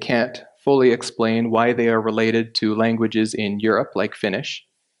they can't fully explain why they are related to languages in Europe like Finnish,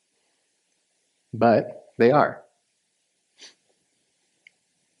 but they are.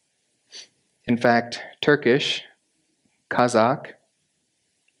 In fact, Turkish, Kazakh,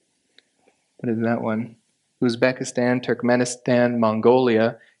 what is that one? Uzbekistan, Turkmenistan,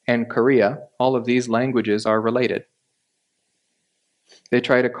 Mongolia, and Korea, all of these languages are related. They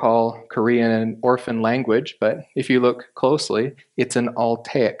try to call Korean an orphan language, but if you look closely, it's an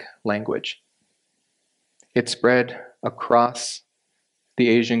Altaic language. It spread across the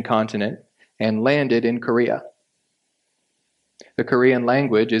Asian continent and landed in Korea. The Korean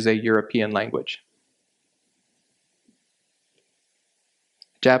language is a European language.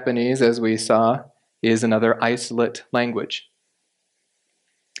 Japanese, as we saw, is another isolate language.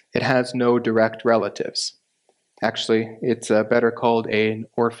 It has no direct relatives. Actually, it's better called an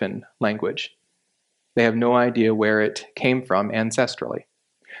orphan language. They have no idea where it came from ancestrally,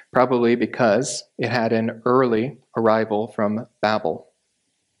 probably because it had an early arrival from Babel.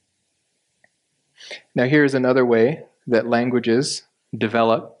 Now here's another way that languages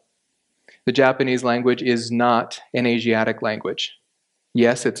develop. The Japanese language is not an Asiatic language.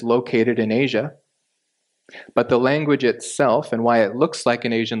 Yes, it's located in Asia, but the language itself and why it looks like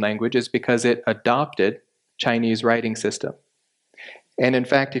an Asian language is because it adopted Chinese writing system. And in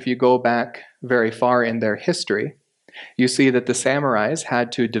fact, if you go back very far in their history, you see that the samurais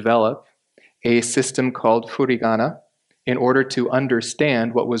had to develop a system called furigana in order to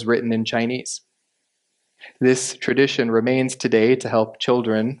understand what was written in Chinese. This tradition remains today to help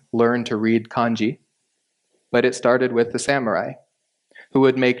children learn to read kanji, but it started with the samurai, who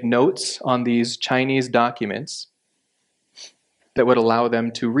would make notes on these Chinese documents that would allow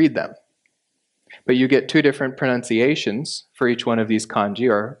them to read them. But you get two different pronunciations for each one of these kanji,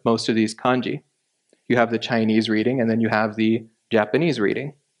 or most of these kanji. You have the Chinese reading, and then you have the Japanese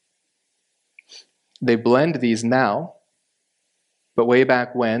reading. They blend these now, but way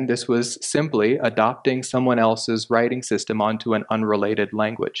back when, this was simply adopting someone else's writing system onto an unrelated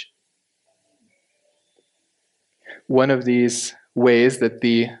language. One of these ways that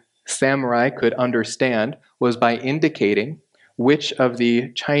the samurai could understand was by indicating which of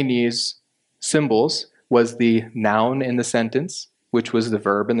the Chinese symbols was the noun in the sentence, which was the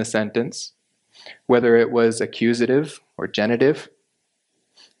verb in the sentence, whether it was accusative or genitive.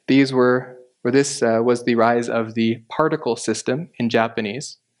 This was the rise of the particle system in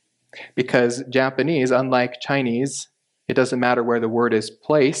Japanese, because Japanese, unlike Chinese, it doesn't matter where the word is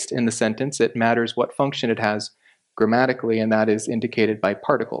placed in the sentence, it matters what function it has grammatically, and that is indicated by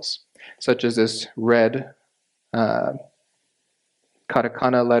particles, such as this red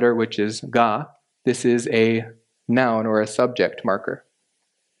katakana letter, which is ga. This is a noun or a subject marker.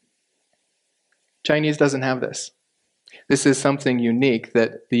 Chinese doesn't have this. This is something unique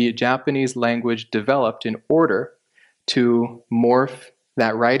that the Japanese language developed in order to morph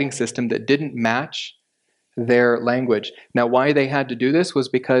that writing system that didn't match their language. Now, why they had to do this was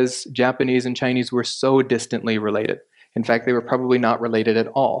because Japanese and Chinese were so distantly related. In fact, they were probably not related at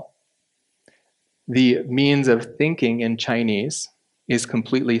all. The means of thinking in Chinese is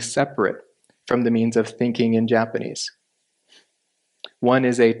completely separate from the means of thinking in Japanese. One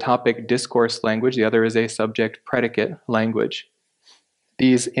is a topic discourse language, the other is a subject predicate language.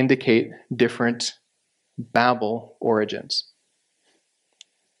 These indicate different babble origins.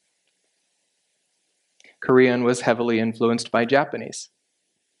 Korean was heavily influenced by Japanese,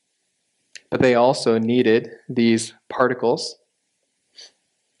 but they also needed these particles,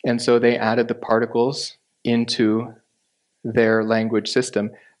 and so they added the particles into their language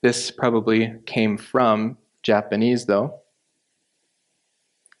system. This probably came from Japanese, though.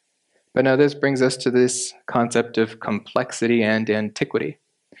 But now this brings us to this concept of complexity and antiquity.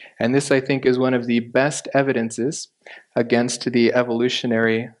 And this, I think, is one of the best evidences against the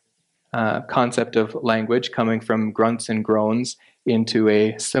evolutionary concept of language coming from grunts and groans into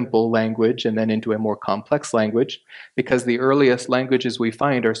a simple language and then into a more complex language, because the earliest languages we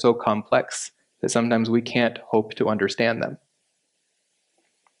find are so complex that sometimes we can't hope to understand them.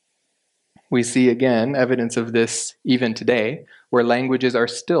 We see again evidence of this even today, where languages are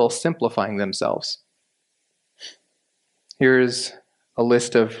still simplifying themselves. Here's a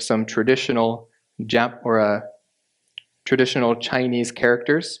list of some traditional traditional Chinese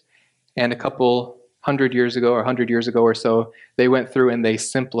characters, and a couple 100 years ago or 100 years ago or so, they went through and they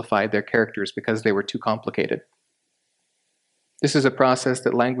simplified their characters because they were too complicated. This is a process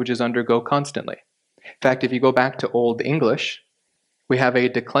that languages undergo constantly. In fact, if you go back to Old English, we have a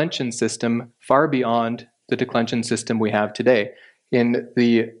declension system far beyond the declension system we have today. In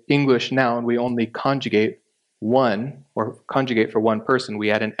the English noun, we only conjugate one, or conjugate for one person.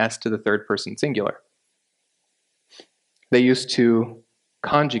 We add an S to the third person singular. They used to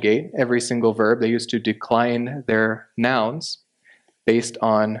conjugate every single verb. They used to decline their nouns based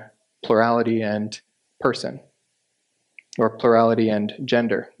on plurality and person, or plurality and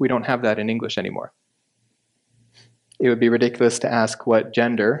gender. We don't have that in English anymore. It would be ridiculous to ask what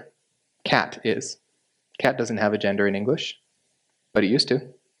gender cat is. Cat doesn't have a gender in English, but it used to.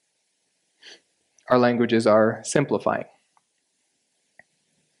 Our languages are simplifying.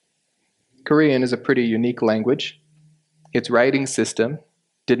 Korean is a pretty unique language. Its writing system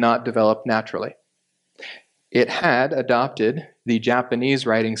did not develop naturally. It had adopted the Japanese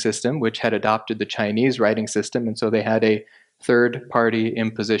writing system, which had adopted the Chinese writing system, and so they had a third-party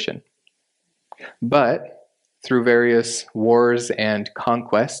imposition. But through various wars and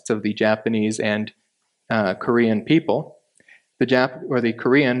conquests of the Japanese and Korean people, the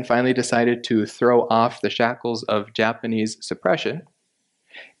Korean finally decided to throw off the shackles of Japanese suppression,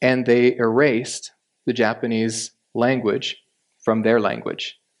 and they erased the Japanese language from their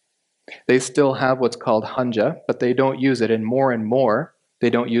language. They still have what's called Hanja, but they don't use it, and more,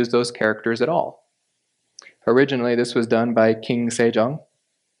 they don't use those characters at all. Originally, this was done by King Sejong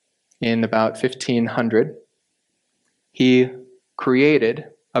in about 1500. He created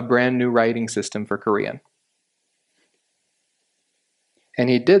a brand new writing system for Korean. And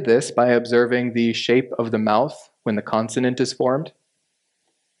he did this by observing the shape of the mouth when the consonant is formed,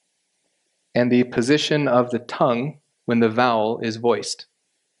 and the position of the tongue when the vowel is voiced.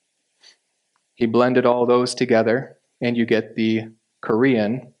 He blended all those together, and you get the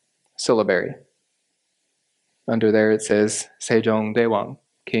Korean syllabary. Under there it says Sejong Daewang,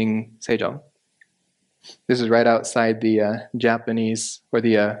 King Sejong. This is right outside the Japanese or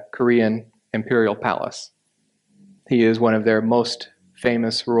the Korean imperial palace. He is one of their most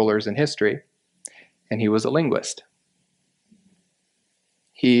famous rulers in history, and he was a linguist.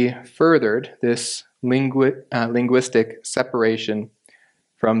 he furthered this linguistic separation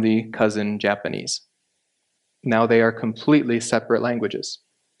from the cousin Japanese. Now they are completely separate languages,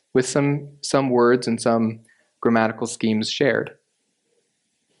 with some words and some grammatical schemes shared.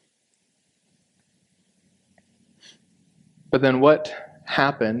 But then what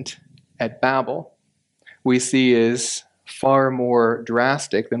happened at Babel, we see is far more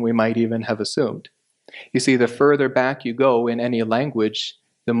drastic than we might even have assumed. You see, the further back you go in any language,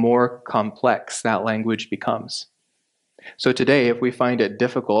 the more complex that language becomes. So today, if we find it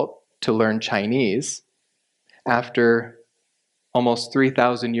difficult to learn Chinese, after almost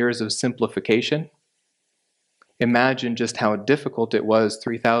 3,000 years of simplification, imagine just how difficult it was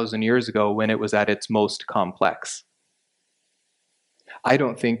 3,000 years ago when it was at its most complex. I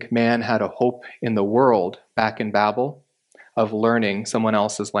don't think man had a hope in the world back in Babel of learning someone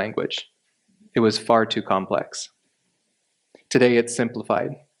else's language. It was far too complex. Today it's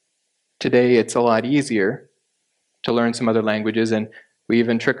simplified. Today it's a lot easier to learn some other languages, and we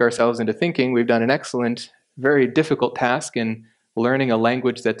even trick ourselves into thinking we've done an excellent, very difficult task in learning a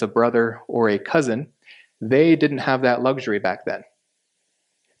language that's a brother or a cousin. They didn't have that luxury back then.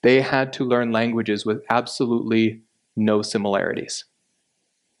 They had to learn languages with absolutely no similarities.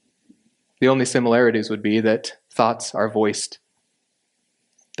 The only similarities would be that thoughts are voiced.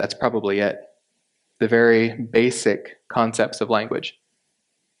 That's probably it. The very basic concepts of language.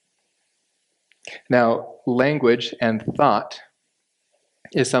 Now, language and thought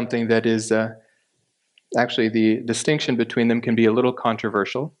is something that is actually the distinction between them can be a little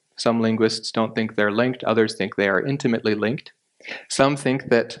controversial. Some linguists don't think they're linked, others think they are intimately linked. Some think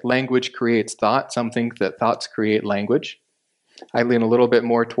that language creates thought, some think that thoughts create language. I lean a little bit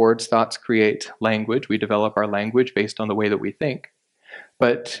more towards thoughts create language. We develop our language based on the way that we think.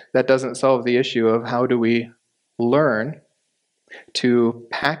 But that doesn't solve the issue of how do we learn to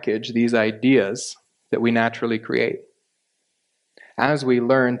package these ideas that we naturally create. As we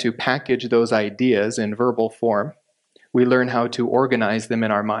learn to package those ideas in verbal form, we learn how to organize them in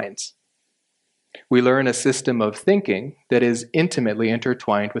our minds. We learn a system of thinking that is intimately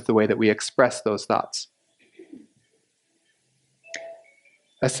intertwined with the way that we express those thoughts.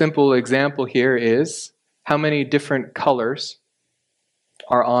 A simple example here is how many different colors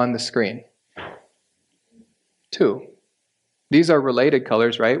are on the screen? 2. These are related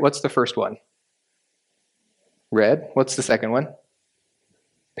colors, right? What's the first one? Red. What's the second one?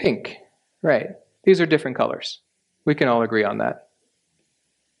 Pink. Right. These are different colors. We can all agree on that.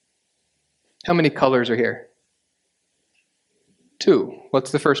 How many colors are here? 2.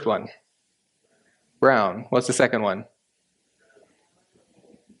 What's the first one? Brown. What's the second one?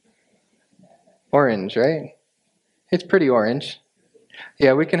 Orange, right? It's pretty orange.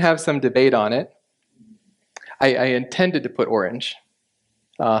 Yeah, we can have some debate on it. I intended to put orange.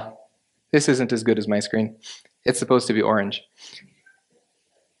 This isn't as good as my screen. It's supposed to be orange.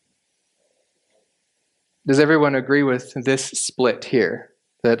 Does everyone agree with this split here?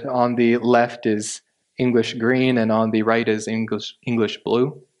 That on the left is English green and on the right is English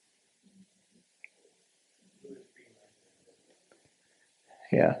blue?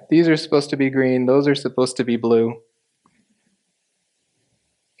 Yeah, these are supposed to be green, those are supposed to be blue.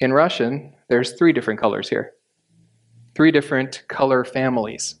 In Russian, there's 3 different colors here. 3 different color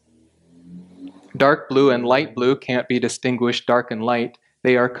families. Dark blue and light blue can't be distinguished dark and light.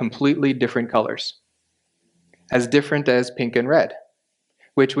 They are completely different colors. As different as pink and red,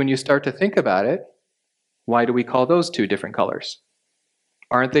 which when you start to think about it, why do we call those 2 different colors?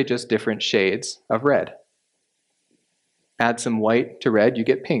 Aren't they just different shades of red? Add some white to red, you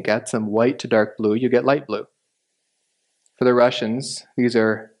get pink. Add some white to dark blue, you get light blue. For the Russians, these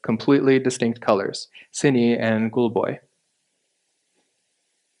are completely distinct colors, Sini and Gulboy.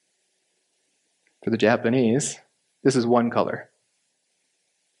 For the Japanese, this is one color.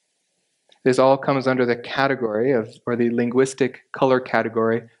 This all comes under the category of, or the linguistic color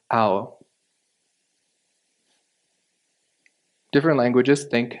category, Ao. Different languages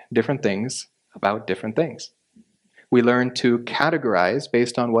think different things about different things. We learn to categorize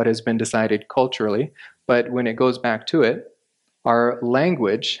based on what has been decided culturally, but when it goes back to it, our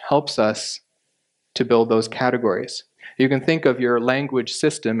language helps us to build those categories. You can think of your language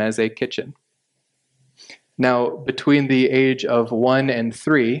system as a kitchen. Now, between the age of 1 and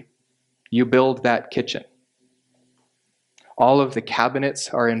 3, you build that kitchen. All of the cabinets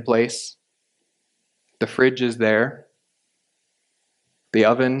are in place. The fridge is there. The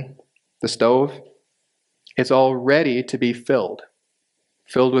oven, the stove. It's all ready to be filled.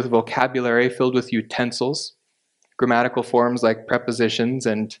 Filled with vocabulary, filled with utensils, grammatical forms like prepositions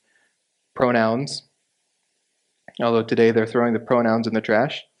and pronouns. although today they're throwing the pronouns in the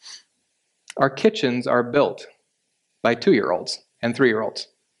trash. Our kitchens are built by 2-year-olds and 3-year-olds.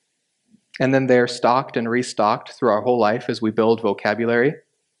 And then they're stocked and restocked through our whole life as we build vocabulary.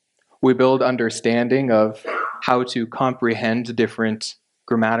 We build understanding of how to comprehend different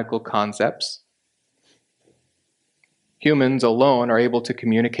grammatical concepts. Humans alone are able to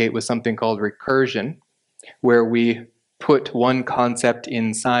communicate with something called recursion, where we put one concept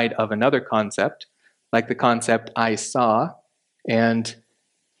inside of another concept, like the concept I saw and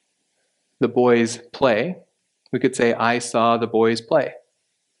the boys play. We could say, I saw the boys play.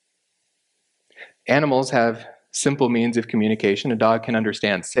 Animals have simple means of communication. A dog can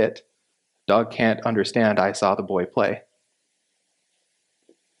understand sit. A dog can't understand I saw the boy play.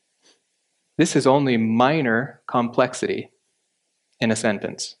 This is only minor complexity in a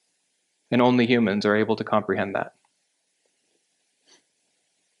sentence, and only humans are able to comprehend that.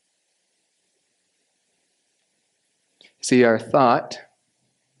 See, our thought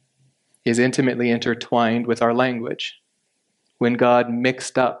is intimately intertwined with our language. When God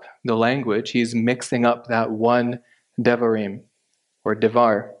mixed up the language, he's mixing up that one devarim, or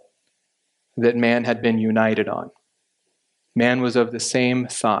devar, that man had been united on. Man was of the same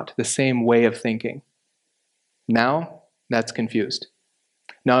thought, the same way of thinking. Now, that's confused.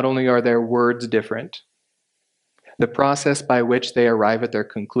 Not only are their words different, the process by which they arrive at their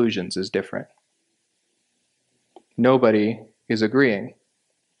conclusions is different. Nobody is agreeing.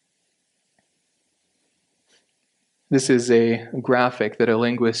 This is a graphic that a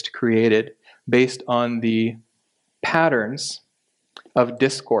linguist created based on the patterns of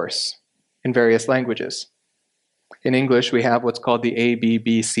discourse in various languages. In English, we have what's called the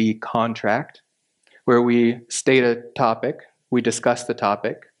ABBC contract, where we state a topic, we discuss the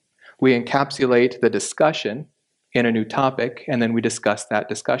topic, we encapsulate the discussion in a new topic, and then we discuss that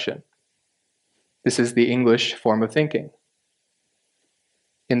discussion. This is the English form of thinking.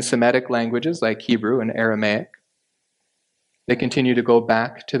 In Semitic languages like Hebrew and Aramaic, they continue to go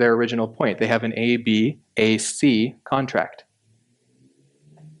back to their original point. They have an ABAC contract.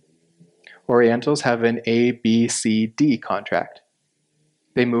 Orientals have an ABCD contract.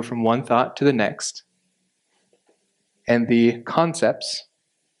 They move from one thought to the next, and the concepts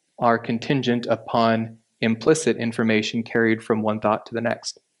are contingent upon implicit information carried from one thought to the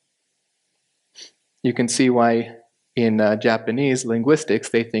next. You can see why in Japanese linguistics,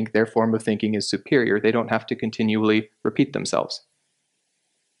 they think their form of thinking is superior. They don't have to continually repeat themselves.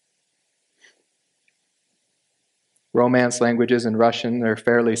 Romance languages in Russian are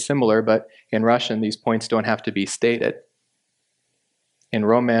fairly similar, but in Russian, these points don't have to be stated. In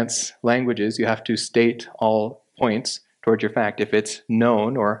Romance languages, you have to state all points towards your fact. If it's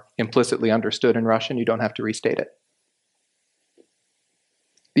known or implicitly understood in Russian, you don't have to restate it.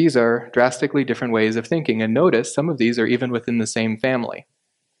 These are drastically different ways of thinking, and notice some of these are even within the same family.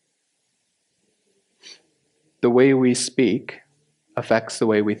 The way we speak affects the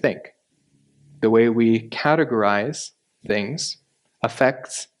way we think. The way we categorize things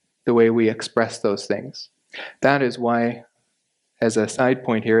affects the way we express those things. That is why, as a side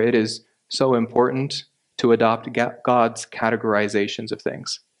point here, it is so important to adopt God's categorizations of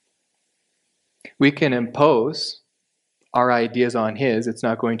things. We can impose our ideas on his. It's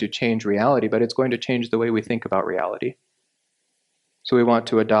not going to change reality, but it's going to change the way we think about reality. So we want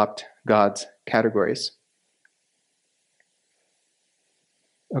to adopt God's categories.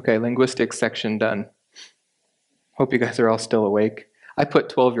 Okay, linguistics section done. Hope you guys are all still awake. I put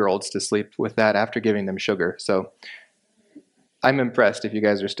 12-year-olds to sleep with that after giving them sugar, so I'm impressed if you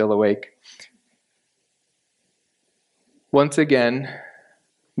guys are still awake. Once again,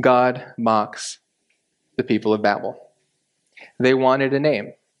 God mocks the people of Babel. They wanted a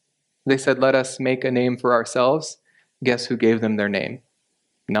name. They said, let us make a name for ourselves. Guess who gave them their name?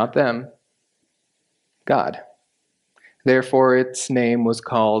 Not them. God. Therefore, its name was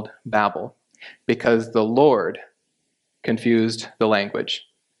called Babel, because the Lord confused the language.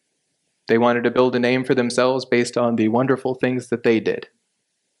 They wanted to build a name for themselves based on the wonderful things that they did.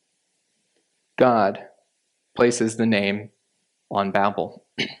 God places the name on Babel.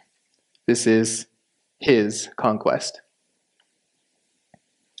 This is his conquest.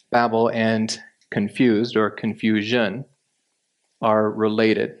 Babel and confused or confusion are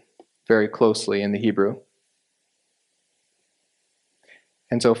related very closely in the Hebrew.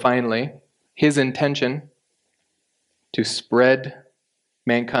 And so finally, his intention to spread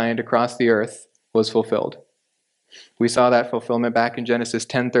mankind across the earth was fulfilled. We saw that fulfillment back in Genesis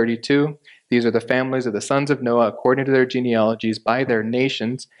 10:32. These are the families of the sons of Noah according to their genealogies by their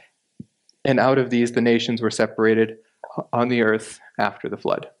nations, and out of these the nations were separated on the earth after the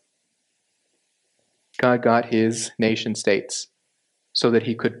flood. God got his nation states so that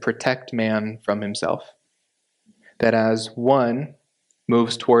he could protect man from himself. That as one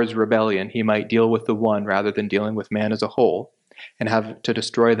moves towards rebellion, he might deal with the one rather than dealing with man as a whole, and have to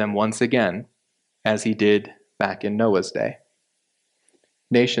destroy them once again, as he did back in Noah's day.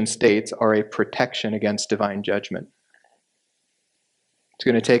 Nation states are a protection against divine judgment. It's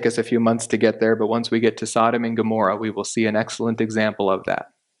going to take us a few months to get there, but once we get to Sodom and Gomorrah, we will see an excellent example of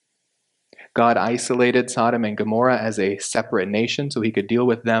that. God isolated Sodom and Gomorrah as a separate nation so he could deal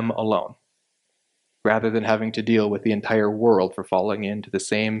with them alone, rather than having to deal with the entire world for falling into the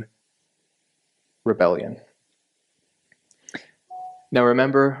same rebellion. Now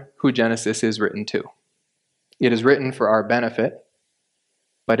remember who Genesis is written to. It is written for our benefit,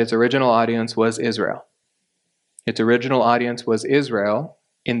 but its original audience was Israel. Its original audience was Israel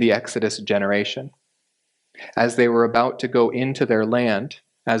in the Exodus generation. As they were about to go into their land,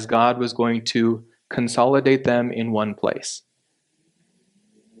 as God was going to consolidate them in one place,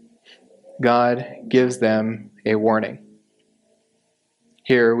 God gives them a warning.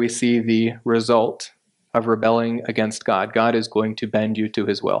 Here we see the result of rebelling against God. God is going to bend you to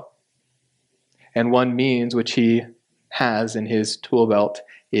his will. And one means which he has in his tool belt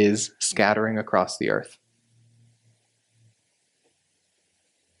is scattering across the earth.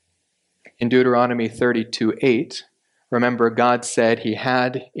 In Deuteronomy 32:8, remember God said he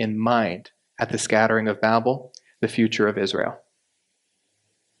had in mind at the scattering of Babel the future of Israel.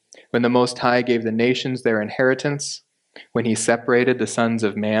 When the Most High gave the nations their inheritance, when he separated the sons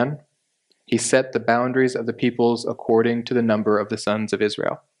of man, he set the boundaries of the peoples according to the number of the sons of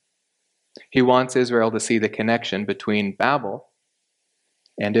Israel. He wants Israel to see the connection between Babel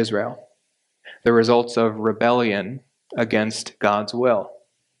and Israel, the results of rebellion against God's will,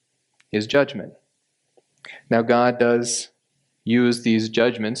 his judgment. Now, God does use these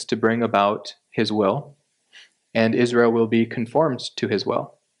judgments to bring about his will, and Israel will be conformed to his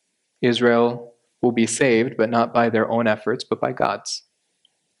will. Israel will be saved, but not by their own efforts, but by God's.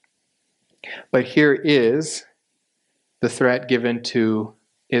 But here is the threat given to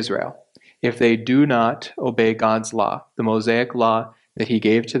Israel. If they do not obey God's law, the Mosaic law that he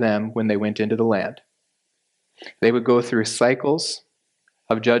gave to them when they went into the land, they would go through cycles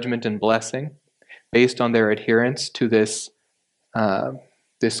of judgment and blessing based on their adherence to this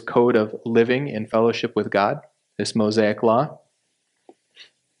code of living in fellowship with God, this Mosaic law.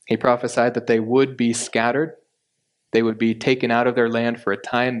 He prophesied that they would be scattered. They would be taken out of their land for a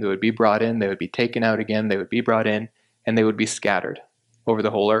time. They would be brought in. They would be taken out again. They would be brought in, and they would be scattered over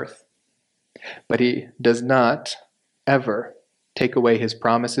the whole earth. But he does not ever take away his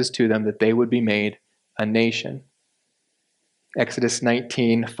promises to them that they would be made a nation. Exodus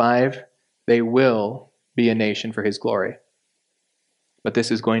 19:5, they will be a nation for his glory. But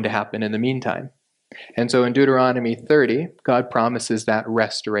this is going to happen in the meantime. And so in Deuteronomy 30, God promises that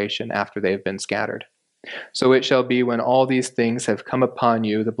restoration after they have been scattered. So it shall be when all these things have come upon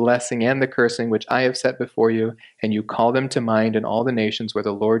you, the blessing and the cursing which I have set before you, and you call them to mind in all the nations where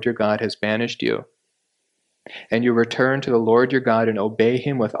the Lord your God has banished you, and you return to the Lord your God and obey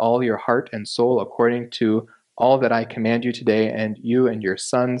him with all your heart and soul according to all that I command you today, and you and your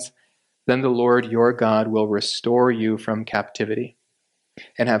sons, then the Lord your God will restore you from captivity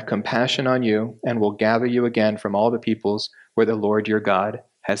and have compassion on you, and will gather you again from all the peoples where the Lord your God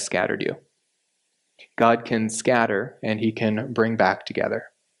has scattered you. God can scatter and he can bring back together.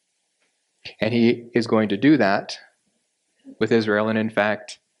 And he is going to do that with Israel, and in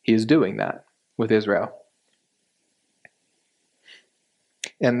fact, he is doing that with Israel.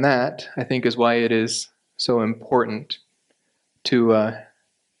 And that, I think, is why it is so important to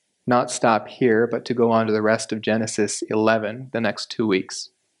not stop here, but to go on to the rest of Genesis 11 the next 2 weeks.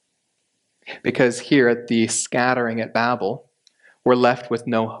 Because here at the scattering at Babel, we're left with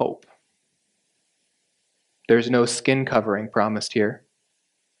no hope. There's no skin covering promised here.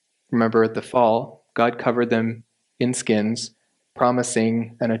 Remember at the fall, God covered them in skins,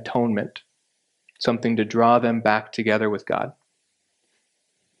 promising an atonement, something to draw them back together with God.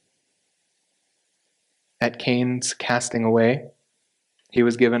 At Cain's casting away, he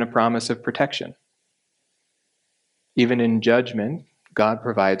was given a promise of protection. Even in judgment, God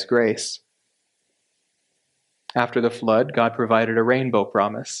provides grace. After the flood, God provided a rainbow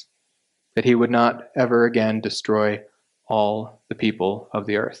promise that he would not ever again destroy all the people of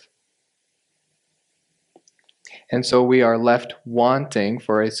the earth. And so we are left wanting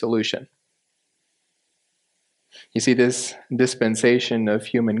for a solution. You see, this dispensation of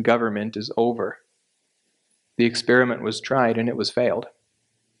human government is over. The experiment was tried and it was failed.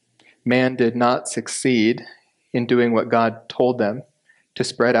 Man did not succeed in doing what God told them to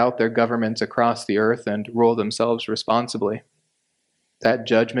spread out their governments across the earth and rule themselves responsibly. That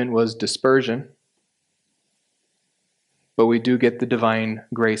judgment was dispersion, but we do get the divine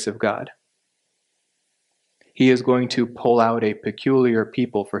grace of God. He is going to pull out a peculiar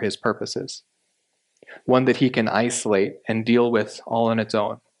people for his purposes, one that he can isolate and deal with all on its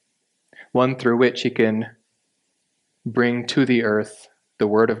own, one through which he can bring to the earth the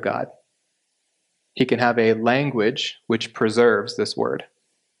word of God. He can have a language which preserves this word,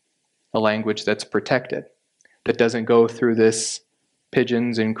 a language that's protected, that doesn't go through this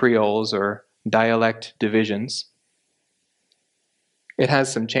pidgins and creoles or dialect divisions. It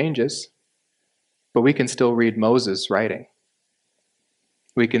has some changes, but we can still read Moses' writing.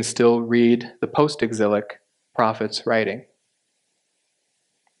 We can still read the post-exilic prophets' writing.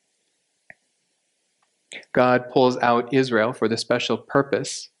 God pulls out Israel for the special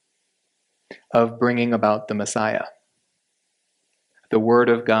purpose of bringing about the Messiah, the Word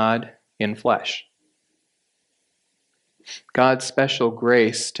of God in flesh. God's special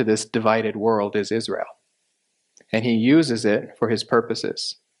grace to this divided world is Israel, and he uses it for his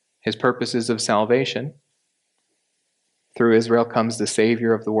purposes of salvation. Through Israel comes the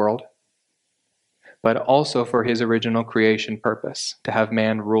Savior of the world, but also for his original creation purpose, to have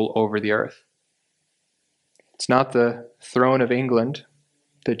man rule over the earth. It's not the throne of England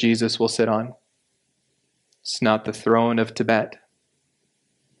that Jesus will sit on. It's not the throne of Tibet.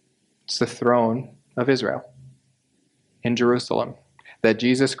 It's the throne of Israel in Jerusalem, that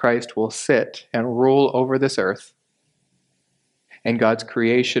Jesus Christ will sit and rule over this earth, and God's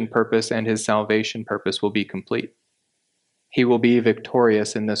creation purpose and his salvation purpose will be complete. He will be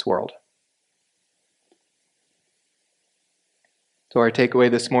victorious in this world. So our takeaway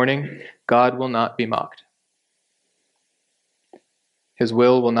this morning, God will not be mocked. His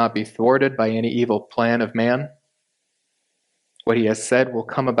will not be thwarted by any evil plan of man. What he has said will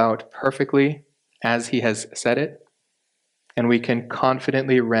come about perfectly as he has said it, and we can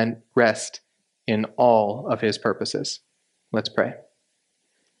confidently rest in all of his purposes. Let's pray.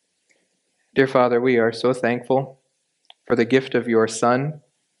 Dear Father, we are so thankful for the gift of your Son,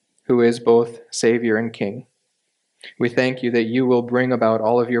 who is both Savior and King. We thank you that you will bring about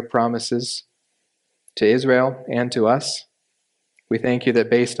all of your promises to Israel and to us. We thank you that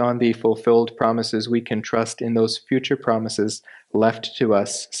based on the fulfilled promises, we can trust in those future promises left to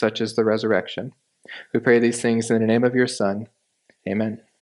us, such as the resurrection. We pray these things in the name of your Son. Amen.